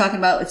hey, she's talking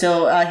about,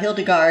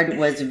 Hildegard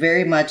was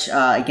very much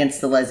against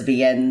the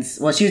lesbians.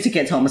 Well, she was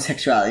against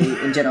homosexuality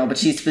in general, but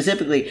she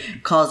specifically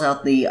calls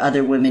out the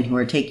other women who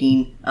are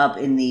taking up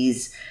in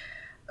these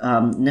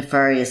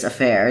nefarious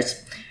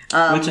affairs.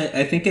 Which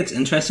I think it's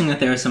interesting that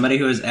there was somebody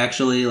who was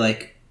actually,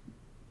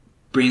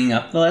 bringing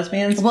up the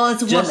lesbians. Well,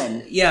 it's a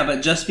woman. Yeah,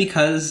 but just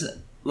because,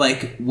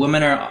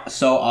 women are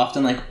so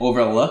often,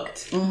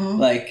 overlooked,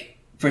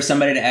 for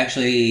somebody to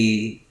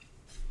actually,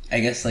 I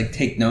guess,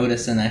 take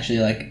notice and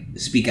actually,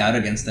 speak out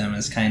against them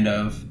is kind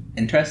of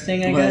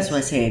interesting, I guess. Well, that's why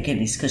I say, again,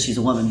 it's because she's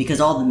a woman.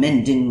 Because all the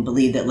men didn't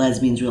believe that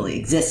lesbians really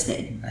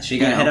existed. She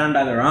got hit on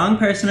by the wrong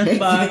person at the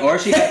bar, or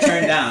she got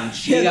turned down.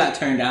 She got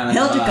turned down at the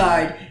bar.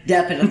 Hildegard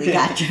definitely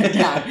got turned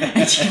down.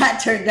 And she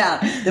got turned down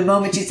the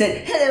moment she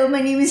said, hello,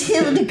 my name is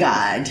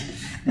Hildegard.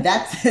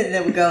 That's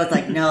the girl was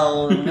like,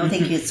 no,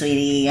 thank you,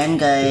 sweetie, I'm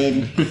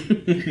good.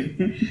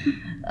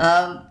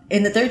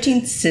 In the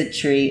 13th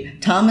century,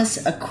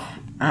 Thomas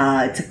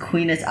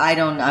Aquinas,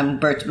 I'm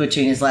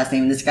butchering his last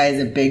name. This guy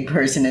is a big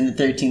person in the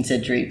 13th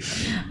century.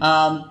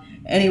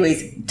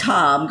 Anyways,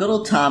 good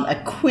old Tom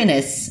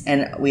Aquinas,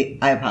 and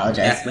I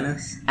apologize.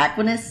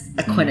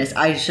 Aquinas.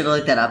 I should have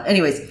looked that up.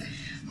 Anyways,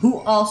 who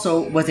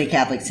also was a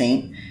Catholic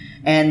saint,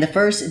 and the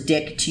first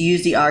Dick to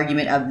use the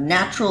argument of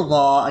natural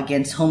law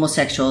against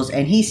homosexuals,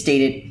 and he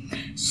stated,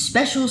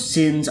 special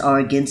sins are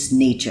against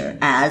nature,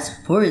 as,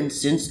 for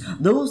instance,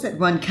 those that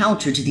run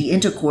counter to the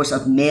intercourse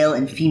of male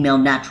and female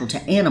natural to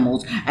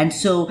animals, and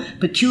so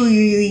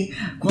peculiarly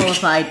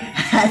qualified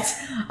as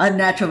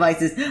unnatural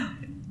vices.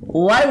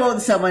 Why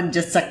won't someone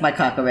just suck my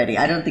cock already?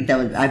 I don't think that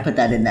was... I put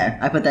that in there.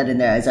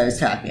 As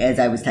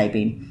I was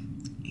typing.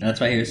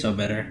 That's why he was so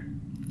bitter.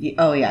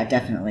 Oh, yeah,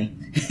 definitely.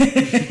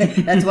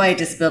 That's why it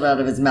just spilled out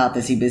of his mouth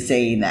as he was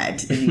saying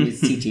that and he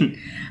was teaching.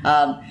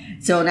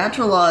 So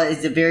natural law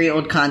is a very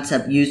old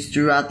concept used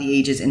throughout the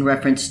ages in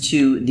reference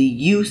to the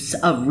use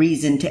of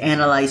reason to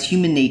analyze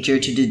human nature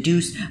to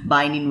deduce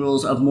binding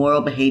rules of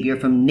moral behavior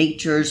from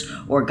nature's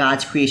or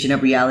God's creation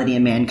of reality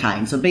and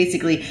mankind. So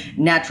basically,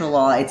 natural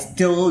law, it's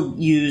still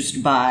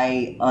used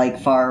by like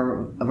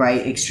far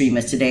right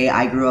extremists today.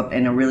 I grew up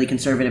in a really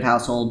conservative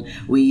household.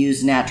 We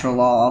use natural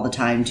law all the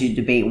time to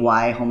debate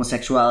why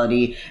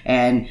homosexuality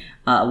and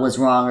was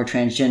wrong or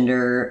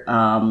transgender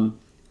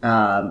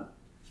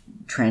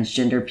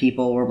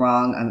people were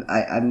wrong.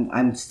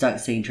 I'm stuck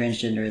saying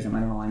transgenderism. I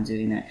don't know why I'm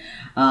doing that.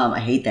 I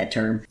hate that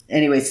term.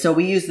 Anyway, so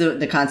we use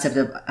the concept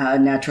of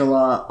natural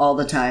law all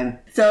the time.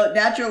 So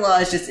natural law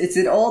is it's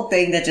an old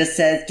thing that just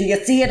says, do you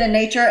see it in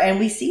nature? And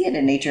we see it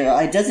in nature.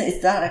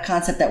 It's not a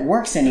concept that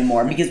works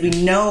anymore because we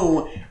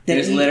know that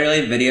there's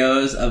literally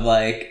videos of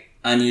like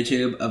on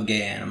YouTube of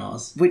gay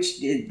animals. Which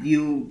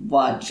you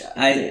watch.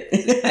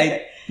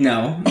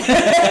 No.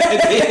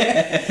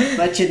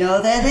 But you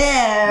know they're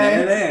there.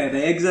 They're there.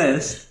 They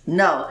exist.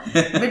 No.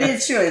 But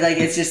it's true. Like,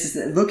 it's just,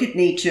 look at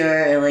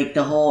nature and like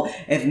the whole,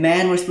 if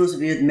man were supposed to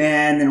be with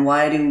man, then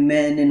why do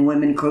men and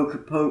women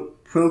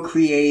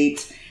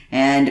procreate?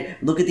 And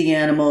look at the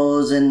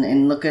animals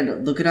and look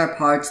at our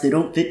parts. They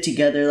don't fit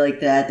together like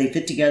that. They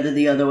fit together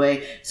the other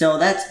way. So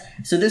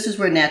this is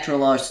where natural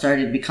law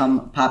started to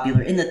become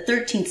popular in the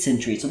 13th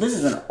century. So this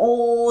is an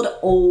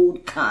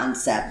old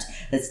concept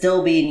that's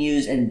still being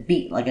used and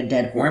beat like a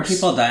dead horse. Weren't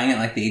people dying at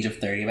like the age of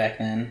 30 back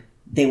then?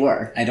 They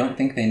were. I don't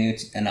think they knew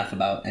enough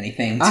about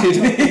anything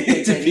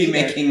to be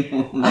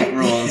making like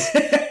rules.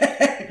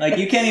 Like,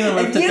 you can't even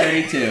live to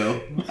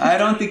 32. I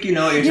don't think you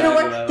know what you're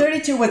talking about.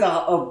 32 was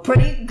a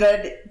pretty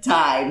good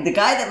time. The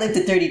guy that lived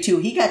to 32,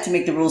 he got to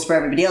make the rules for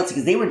everybody else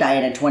because they were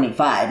dying at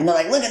 25. And they're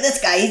like, look at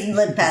this guy, he's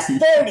lived past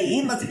 30.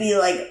 He must be,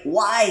 like,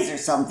 wise or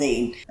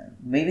something.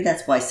 Maybe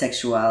that's why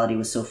sexuality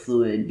was so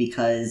fluid,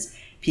 because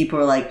people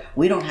are like,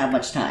 we don't have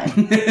much time.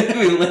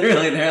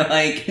 Literally, they're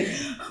like,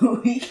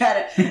 we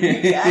gotta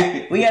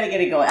get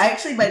it going.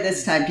 Actually, by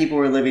this time, people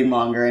were living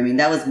longer. I mean,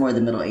 that was more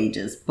the Middle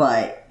Ages,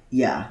 but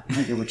yeah,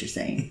 I get what you're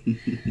saying.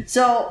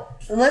 So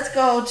let's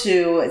go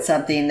to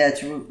something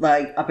that's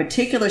like a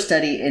particular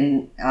study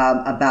in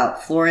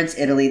about Florence,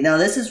 Italy. Now,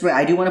 this is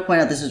I do want to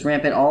point out this is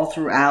rampant all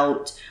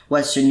throughout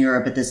Western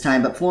Europe at this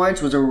time, but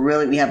Florence was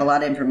we have a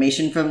lot of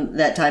information from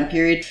that time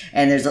period,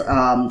 and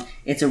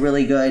it's a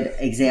really good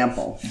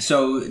example.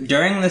 So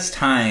during this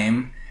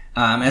time,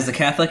 as the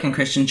Catholic and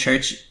Christian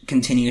Church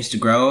continues to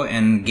grow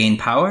and gain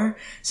power,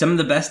 some of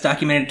the best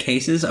documented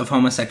cases of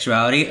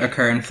homosexuality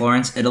occur in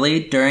Florence,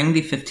 Italy during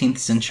the 15th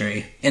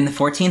century. In the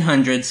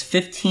 1400s,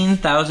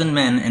 15,000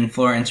 men in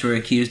Florence were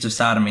accused of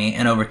sodomy,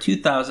 and over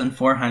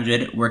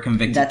 2,400 were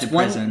convicted to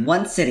prison. That's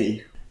one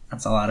city.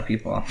 That's a lot of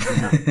people.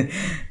 Yeah.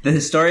 The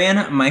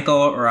historian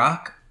Michael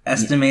Rock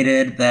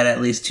estimated that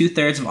at least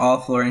 2/3 of all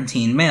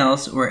Florentine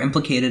males were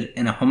implicated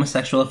in a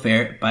homosexual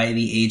affair by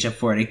the age of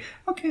 40.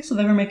 Okay, so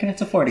they were making it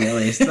to 40 at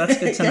least. That's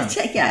good to know.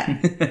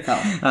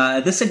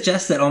 Yeah. This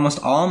suggests that almost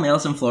all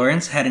males in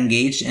Florence had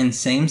engaged in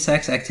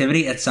same-sex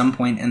activity at some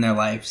point in their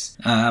lives.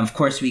 Of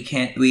course,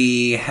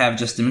 we have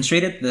just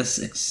demonstrated this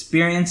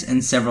experience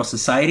in several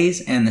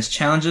societies, and this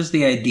challenges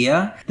the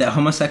idea that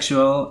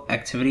homosexual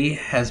activity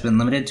has been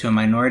limited to a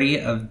minority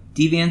of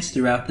deviants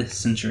throughout the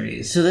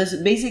centuries. So this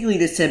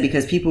said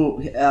because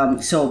people,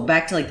 so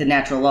back to like the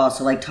natural law.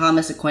 So like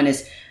Thomas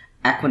Aquinas,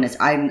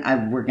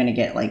 we're gonna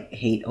get like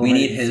hate over. We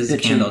need his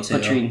candle too.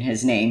 Butchering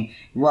his name.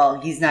 Well,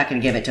 he's not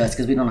gonna give it to us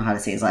because we don't know how to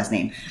say his last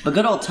name. But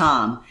good old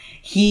Tom,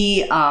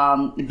 he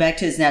back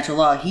to his natural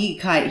law. He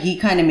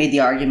kind of made the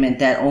argument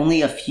that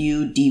only a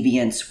few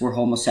deviants were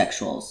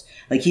homosexuals.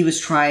 Like he was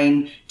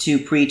trying to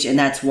preach, and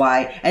that's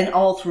why, and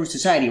all through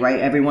society, right?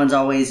 Everyone's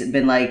always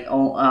been like,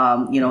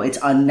 it's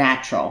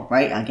unnatural,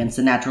 right? Against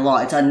the natural law,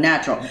 it's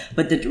unnatural.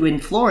 But in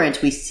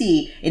Florence, we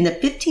see in the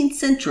 15th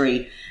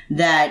century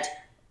that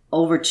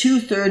over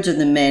 2/3 of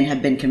the men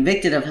have been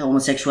convicted of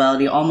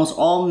homosexuality. Almost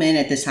all men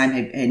at this time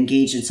have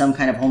engaged in some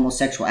kind of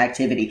homosexual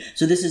activity.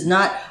 So this is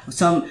not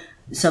some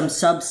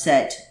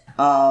subset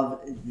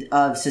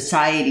of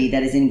society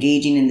that is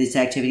engaging in these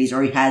activities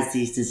or has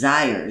these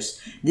desires.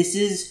 This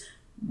is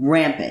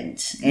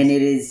rampant, and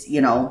it is,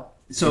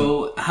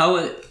 So how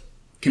it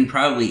can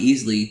probably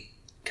easily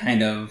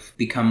kind of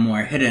become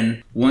more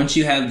hidden once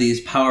you have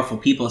these powerful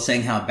people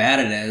saying how bad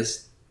it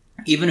is.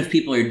 Even if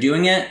people are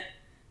doing it,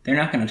 they're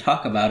not going to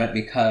talk about it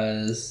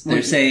because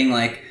they're saying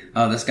like,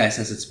 oh, this guy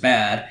says it's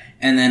bad.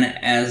 And then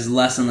as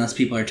less and less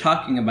people are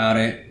talking about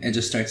it, it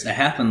just starts to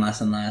happen less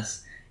and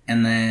less.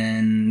 And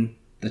then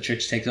the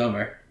church takes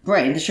over.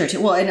 Right, in the church.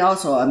 Well, and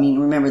also,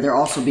 remember, they're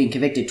also being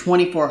convicted.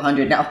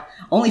 2,400. Now,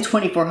 only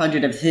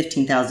 2,400 of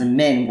 15,000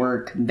 men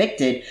were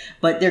convicted,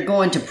 but they're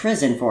going to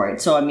prison for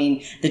it. So,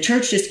 the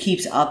church just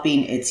keeps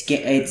upping its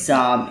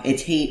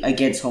hate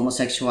against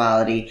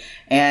homosexuality.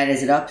 And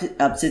as it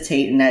ups its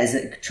hate and as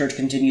the church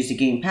continues to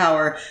gain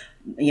power,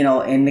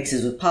 and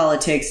mixes with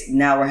politics.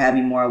 Now we're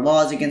having more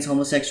laws against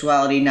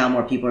homosexuality. Now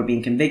more people are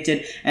being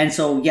convicted. And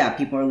so, yeah,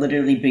 people are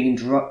literally being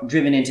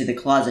driven into the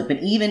closet.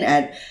 But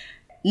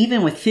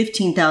even with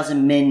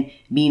 15,000 men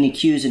being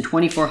accused and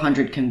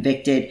 2,400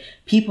 convicted,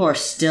 people are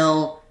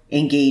still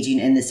engaging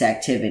in this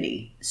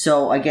activity.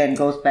 So again,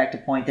 goes back to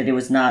point that it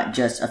was not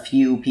just a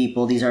few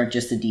people. These aren't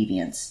just the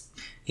deviants.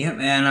 Yep,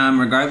 and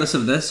regardless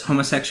of this,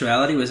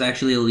 homosexuality was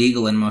actually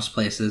illegal in most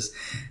places.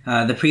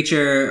 The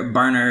preacher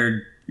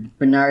Bernardino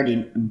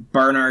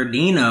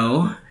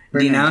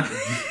denounced...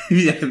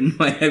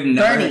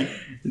 Bernie.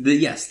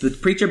 The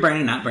preacher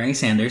Bernie, not Bernie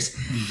Sanders,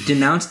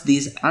 denounced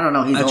these I don't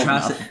know, he's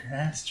atrocities. old enough.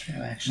 That's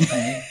true, actually.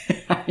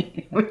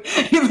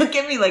 You look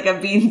at me like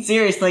I'm being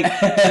serious. Like, do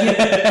you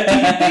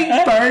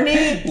think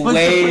Bernie was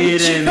Wait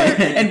the a minute.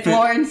 preacher in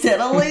Florence,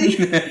 Italy?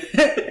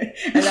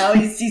 And now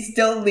he's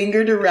still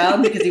lingered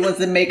around because he wants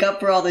to make up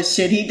for all the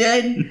shit he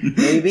did?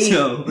 Maybe.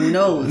 So, who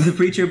knows? The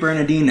preacher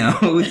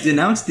Bernardino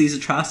denounced these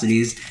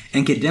atrocities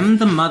and condemned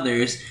the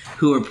mothers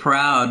who were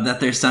proud that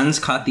their sons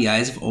caught the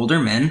eyes of older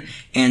men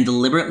and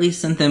deliberately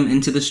sent them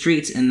into the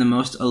streets in the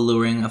most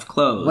alluring of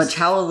clothes.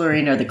 How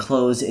alluring are the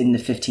clothes in the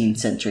 15th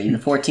century, in the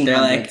 1400s?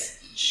 They're like,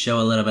 show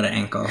a little bit of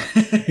ankle.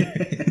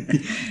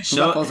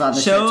 Ruffles on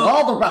the shirts.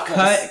 All the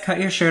ruffles.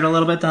 Cut your shirt a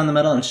little bit down the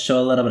middle and show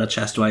a little bit of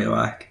chest while you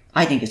walk.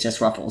 I think it's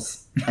just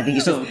ruffles. I think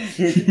it's just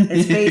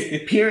his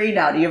face peering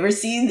out. You ever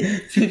seen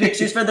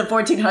pictures from the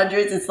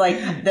 1400s? It's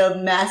like the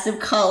massive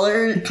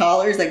collars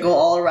that go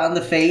all around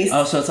the face.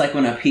 Oh, so it's like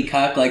when a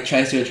peacock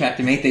tries to attract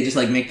a mate, they just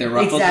make their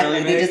ruffles really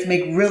big? They just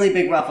make really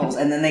big ruffles,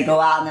 and then they go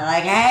out and they're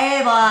like,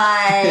 "Hey,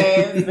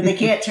 boys!" But they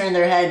can't turn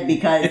their head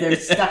because they're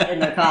stuck in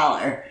their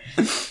collar.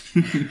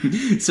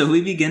 So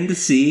we begin to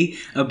see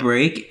a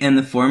break in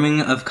the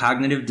forming of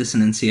cognitive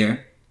dissonance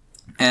here.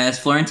 As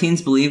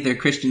Florentines believe their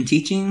Christian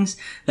teachings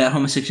that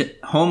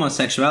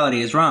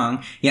homosexuality is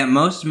wrong, yet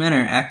most men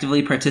are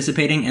actively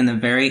participating in the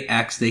very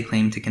acts they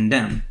claim to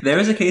condemn. There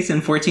was a case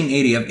in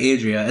 1480 of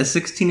Adria, a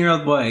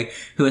 16-year-old boy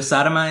who was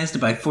sodomized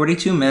by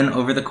 42 men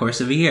over the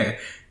course of a year.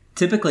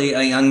 Typically,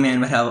 a young man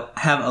would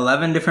have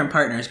 11 different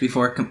partners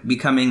before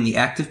becoming the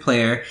active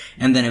player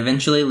and then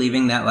eventually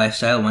leaving that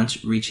lifestyle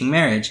once reaching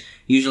marriage,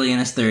 usually in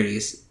his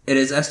 30s. It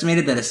is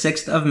estimated that a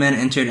sixth of men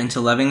entered into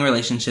loving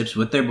relationships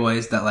with their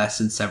boys that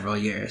lasted several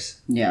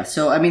years. Yeah,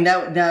 so I mean,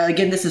 that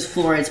again, this is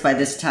Florence by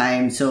this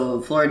time,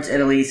 so Florence,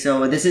 Italy,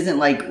 so this isn't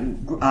like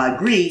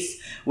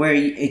Greece, where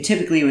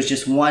typically it was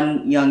just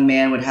one young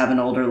man would have an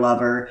older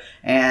lover,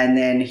 and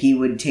then he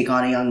would take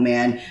on a young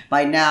man.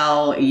 By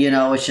now,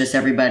 it's just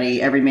every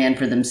man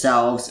for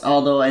themselves,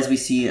 although as we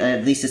see,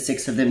 at least a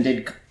sixth of them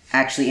did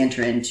actually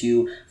enter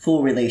into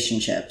full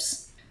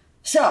relationships.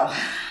 So,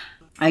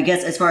 I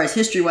guess as far as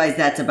history-wise,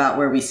 that's about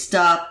where we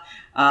stop.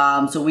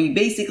 So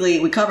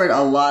we covered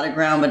a lot of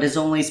ground, but it's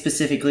only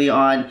specifically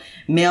on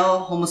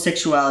male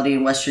homosexuality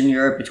in Western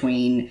Europe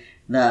between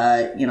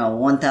the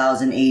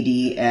 1000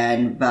 AD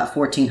and about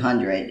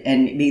 1400.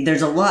 And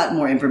there's a lot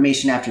more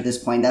information after this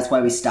point. That's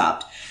why we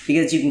stopped,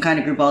 because you can kind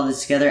of group all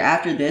this together.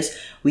 After this,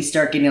 we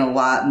start getting a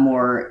lot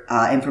more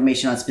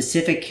information on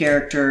specific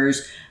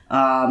characters.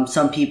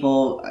 Some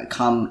people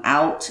come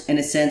out in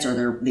a sense,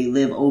 or they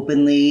live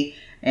openly.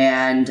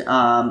 And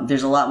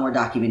there's a lot more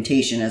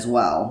documentation as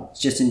well,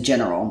 just in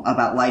general,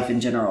 about life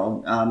in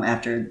general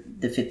after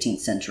the 15th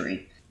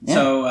century. Yeah.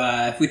 So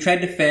if we tried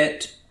to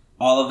fit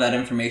all of that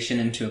information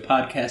into a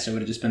podcast, it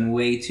would have just been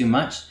way too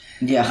much.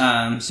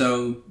 Yeah.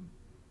 So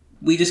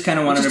we just kind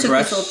of wanted to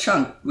brush. This little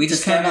chunk. We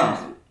just kind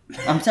of.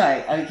 I'm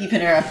sorry, I keep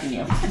interrupting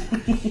you.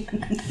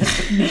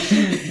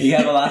 You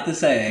have a lot to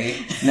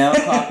say. No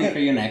coffee for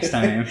you next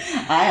time.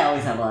 I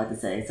always have a lot to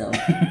say, so.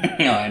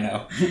 No, I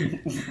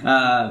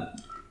know.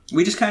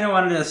 We just kind of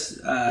wanted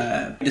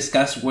to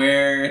discuss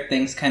where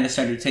things kind of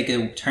started to take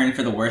a turn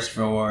for the worse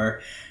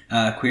for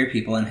queer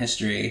people in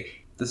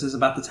history. This is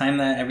about the time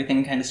that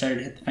everything kind of started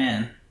to hit the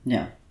fan.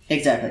 Yeah,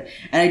 exactly.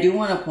 And I do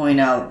want to point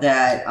out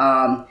that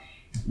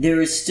there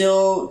is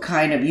still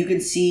you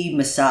can see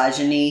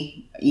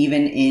misogyny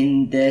even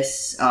in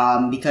this,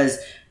 because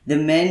the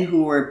men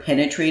who were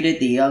penetrated,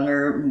 the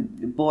younger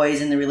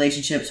boys in the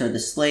relationships, or the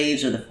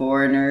slaves, or the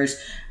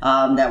foreigners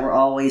that were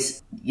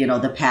always,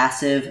 the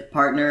passive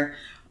partner,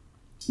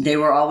 they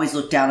were always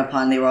looked down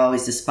upon. They were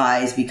always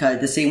despised, because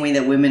the same way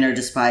that women are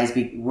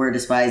were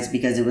despised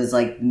because it was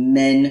like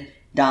men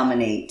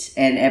dominate,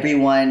 and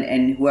everyone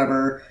and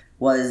whoever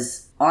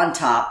was on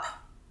top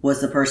was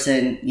the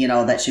person,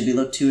 that should be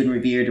looked to and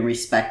revered and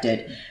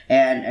respected.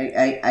 And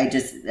I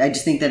just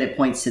think that it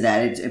points to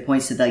that. It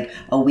points to like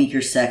a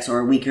weaker sex,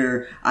 or a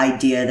weaker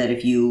idea that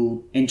if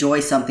you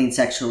enjoy something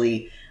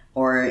sexually,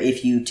 or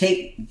if you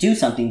do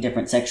something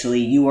different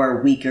sexually, you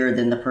are weaker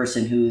than the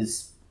person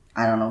who's,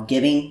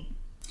 giving.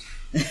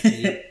 Does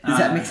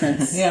that make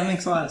sense? Yeah, it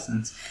makes a lot of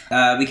sense.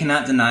 We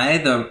cannot deny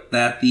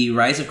that the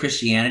rise of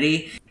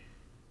Christianity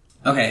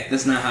Okay,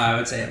 that's not how I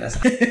would say it. That's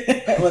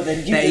Well,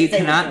 then that you just say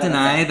cannot what you wanna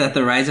deny say. that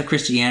the rise of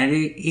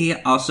Christianity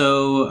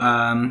also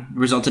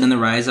resulted in the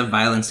rise of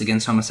violence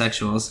against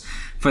homosexuals.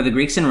 For the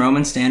Greeks and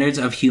Roman standards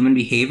of human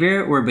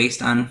behavior were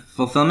based on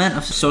fulfillment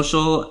of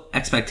social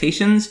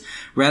expectations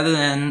rather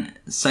than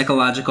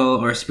psychological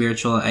or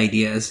spiritual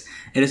ideas.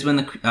 It is when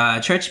the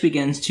church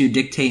begins to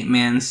dictate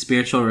man's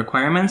spiritual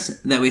requirements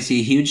that we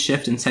see a huge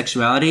shift in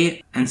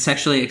sexuality and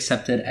sexually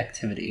accepted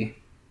activity.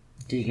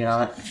 Do you get all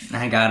that?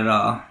 I got it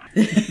all.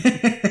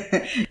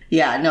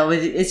 Yeah, no,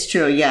 it's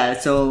true. Yeah,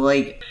 so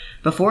like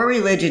before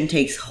religion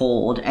takes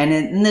hold,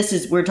 and this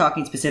is we're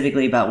talking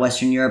specifically about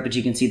Western Europe, but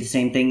you can see the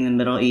same thing in the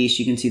Middle East.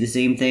 You can see the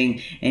same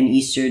thing in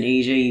Eastern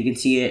Asia. You can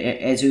see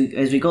it as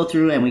we go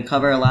through, and we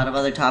cover a lot of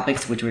other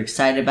topics which we're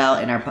excited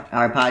about in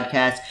our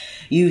podcast.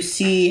 You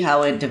see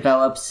how it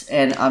develops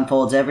and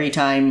unfolds every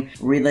time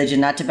religion,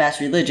 not to bash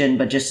religion,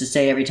 but just to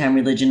say every time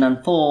religion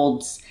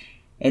unfolds.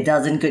 It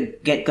doesn't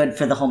get good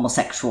for the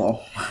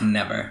homosexual.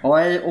 Never.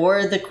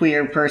 Or the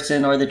queer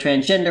person, or the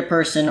transgender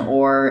person,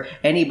 or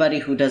anybody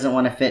who doesn't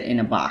want to fit in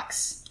a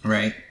box.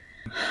 Right.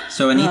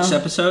 So in each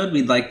episode,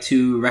 we'd like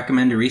to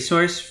recommend a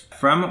resource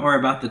from or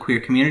about the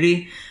queer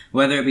community,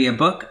 whether it be a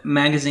book,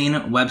 magazine,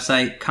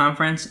 website,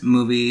 conference,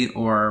 movie,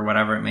 or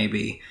whatever it may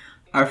be.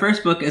 Our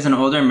first book is an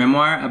older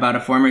memoir about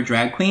a former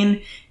drag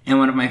queen, and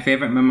one of my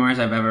favorite memoirs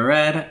I've ever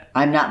read.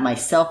 I'm Not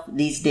Myself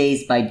These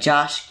Days by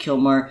Josh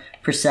Kilmer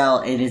Purcell.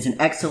 It is an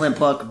excellent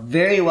book,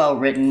 very well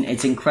written.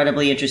 It's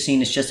incredibly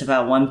interesting. It's just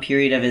about one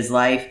period of his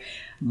life,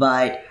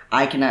 but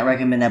I cannot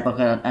recommend that book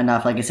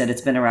enough. Like I said,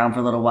 it's been around for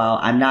a little while.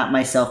 I'm Not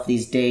Myself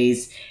These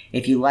Days.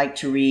 If you like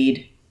to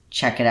read,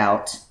 check it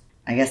out.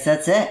 I guess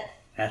that's it.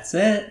 That's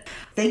it.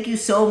 Thank you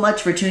so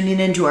much for tuning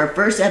in to our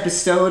first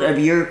episode of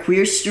Your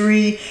Queer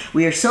Story.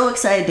 We are so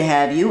excited to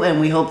have you, and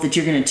we hope that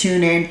you're going to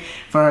tune in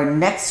for our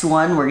next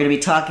one. We're going to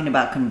be talking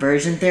about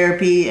conversion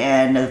therapy,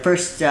 and the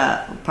first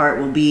part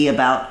will be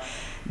about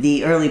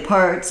the early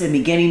parts and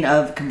beginning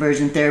of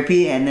conversion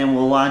therapy, and then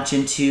we'll launch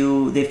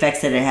into the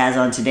effects that it has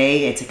on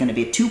today. It's going to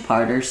be a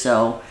two-parter,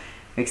 so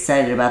we're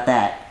excited about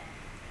that.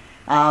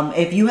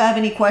 If you have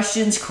any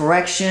questions,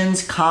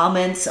 corrections,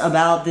 comments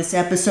about this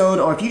episode,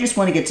 or if you just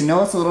want to get to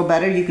know us a little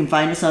better, you can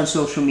find us on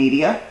social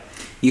media.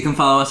 You can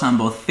follow us on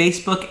both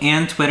Facebook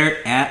and Twitter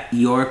at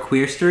Your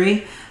Queer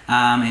Story.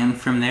 And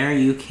from there,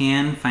 you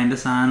can find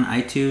us on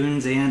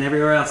iTunes and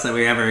everywhere else that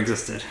we ever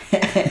existed.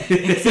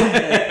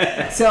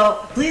 Exactly.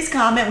 So please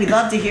comment. We'd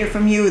love to hear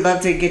from you. We'd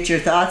love to get your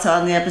thoughts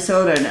on the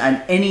episode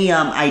and any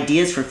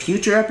ideas for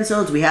future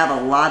episodes. We have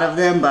a lot of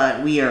them,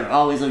 but we are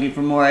always looking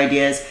for more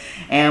ideas.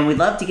 And we'd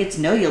love to get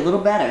to know you a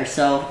little better.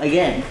 So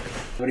again,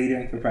 What are you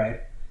doing for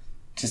Pride?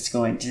 just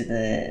going to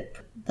the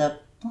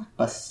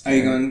Blockbuster. Are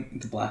you going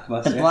to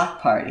Blockbuster? The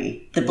block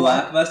party. The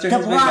Blockbuster The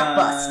has been gone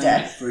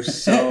Blockbuster. for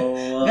so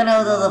We're gonna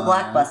go to the long.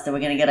 Blockbuster. We're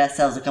gonna get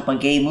ourselves a couple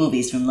of gay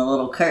movies from the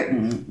little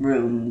curtain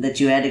room that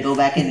you had to go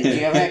back in. Did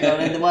you ever go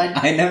into one?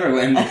 I never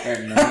went in the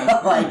curtain room.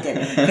 Oh, I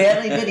did.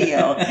 Family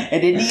Video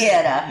in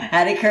Indiana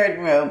had a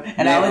curtain room,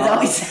 and I was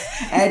always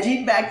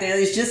edging back there.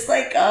 It's just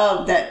like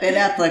that Ben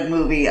Affleck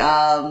movie.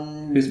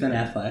 Who's Ben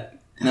Affleck?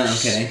 No, I'm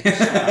kidding.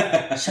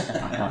 Shut the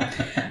fuck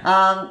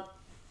up.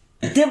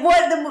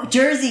 The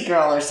Jersey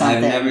Girl or something.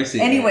 I've never seen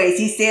Anyways,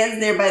 he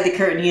stands there by the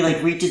curtain. He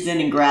like reaches in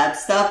and grabs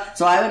stuff.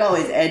 So I would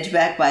always edge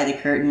back by the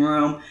curtain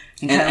room.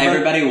 And kinda look-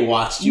 everybody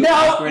watched you No,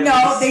 awkwardly.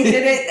 they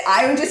didn't.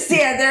 I would just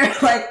stand there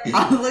like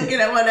I'm looking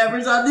at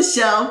whatever's on the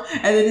shelf,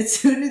 and then as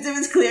soon as it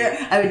was clear,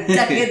 I would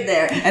duck in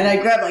there and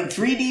I'd grab like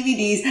 3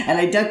 DVDs and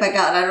I'd duck back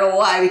out. And I don't know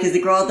why, because the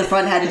girl at the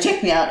front had to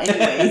check me out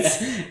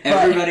anyways.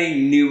 Everybody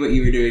knew what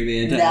you were doing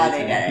the entire No, time.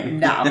 they didn't.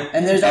 No.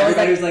 And there's always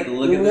Everybody was like,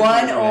 look at this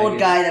one little old ragged.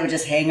 guy that would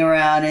just hang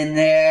around in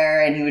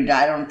there, and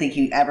I don't think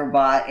he ever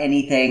bought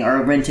anything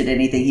or rented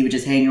anything. He would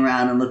just hang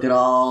around and look at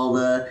all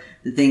the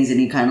things, and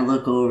he'd kind of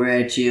look over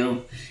at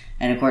you.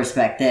 And of course,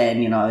 back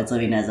then, I was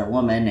living as a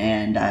woman,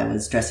 and I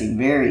was dressing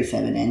very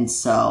feminine,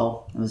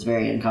 so it was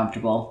very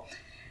uncomfortable.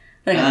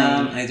 But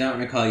I don't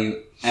recall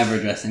you ever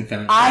dressing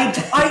feminine. I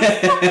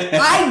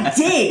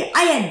did.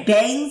 I had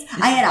bangs.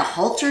 I had a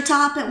halter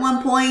top at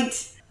one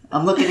point.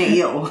 I'm looking at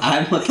you.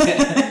 I'm looking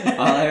at,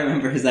 all I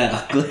remember is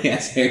that ugly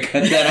ass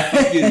haircut that I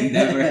hope you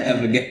never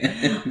have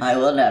again. I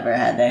will never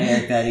have that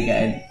haircut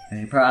again.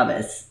 I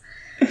promise.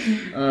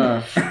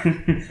 Ugh.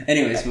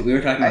 Anyways, but we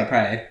were talking about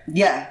Pride.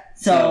 Yeah.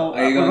 So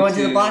are you we're going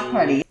to the block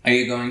party. Are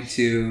you going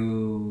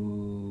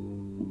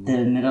to The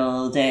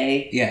middle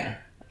day. Yeah.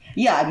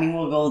 Yeah, I mean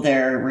we'll go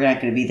there. We're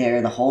not going to be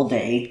there the whole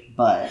day,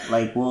 but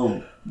like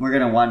we're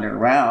going to wander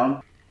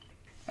around.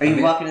 Are you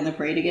Okay. walking in the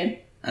parade again?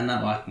 I'm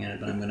not walking in it,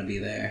 but I'm going to be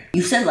there.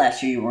 You said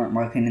last year you weren't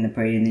walking in the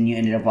parade, and then you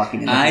ended up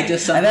walking in the parade. I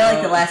just I feel somehow-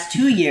 like the last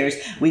 2 years,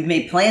 we've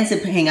made plans to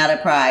hang out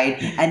at Pride,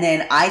 and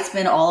then I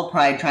spend all of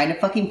Pride trying to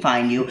fucking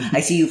find you. I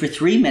see you for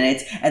 3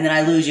 minutes, and then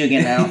I lose you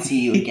again, and I don't see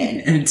you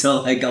again.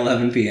 Until like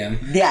 11 p.m.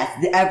 Yes,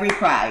 every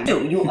Pride.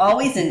 You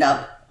always end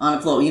up on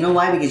a float. You know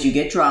why? Because you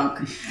get drunk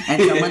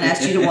and someone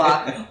asked you to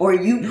walk, or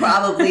you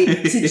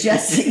probably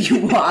suggested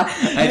you walk.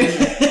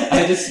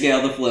 I just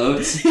scale the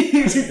floats.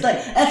 You're just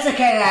like, that's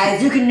okay,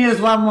 guys. You can use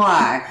one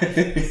more.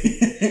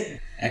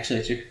 Actually,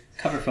 it's your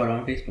cover photo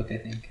on Facebook, I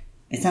think.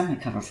 It's not my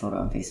cover photo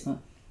on Facebook.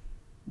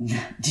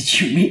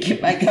 Did you make it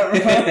my cover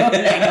photo?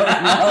 I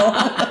don't know.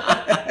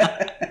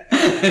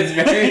 It's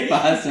very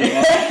possible.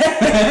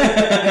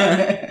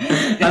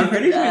 I'm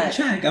pretty sure it's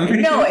check.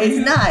 No, it's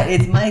not.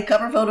 It's my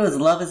cover photo is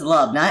love is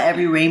love. Not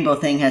every rainbow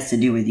thing has to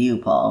do with you,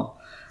 Paul.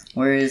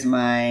 Where is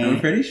my I'm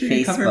pretty sure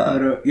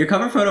your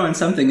cover photo on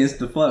something is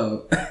the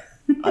float.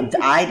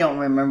 I don't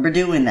remember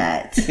doing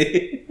that.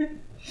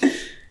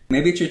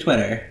 Maybe it's your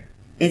Twitter.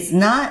 It's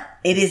not.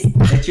 It is.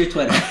 It's your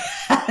Twitter.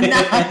 I'm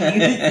not using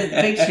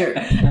this picture.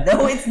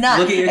 No, it's not.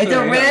 Look at your it's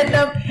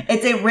Twitter.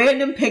 It's a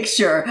random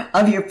picture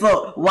of your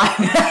float. Why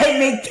would I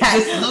make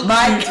that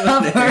my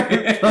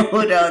cover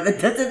photo? That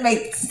doesn't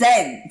make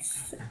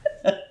sense.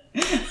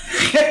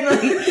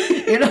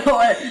 You know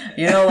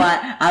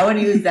what? I would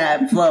use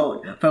that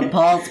float from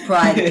Paul's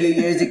Pride a few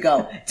years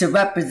ago to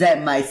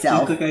represent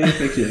myself. Click on your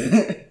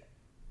picture.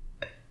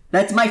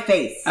 That's my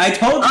face. I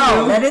told you.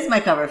 Oh, that is my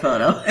cover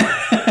photo.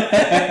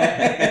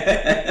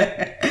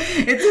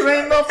 It's a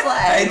rainbow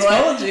flag.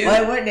 I told you.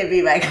 Why wouldn't it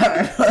be my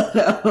cover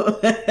photo?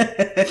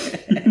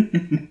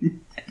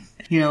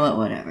 You know what?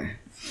 Whatever.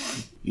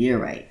 You're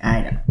right.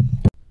 I know.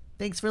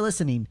 Thanks for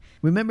listening.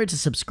 Remember to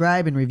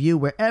subscribe and review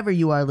wherever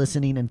you are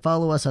listening and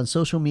follow us on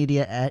social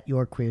media at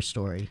Your Queer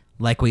Story.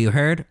 Like what you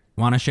heard?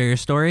 Want to share your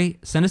story?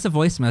 Send us a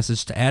voice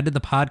message to add to the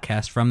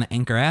podcast from the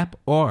Anchor app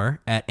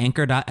or at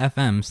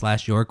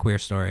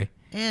anchor.fm/yourqueerstory.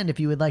 And if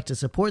you would like to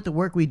support the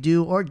work we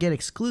do or get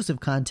exclusive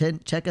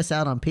content, check us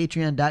out on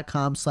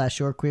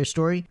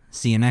patreon.com/yourqueerstory.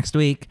 See you next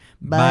week.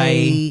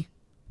 Bye.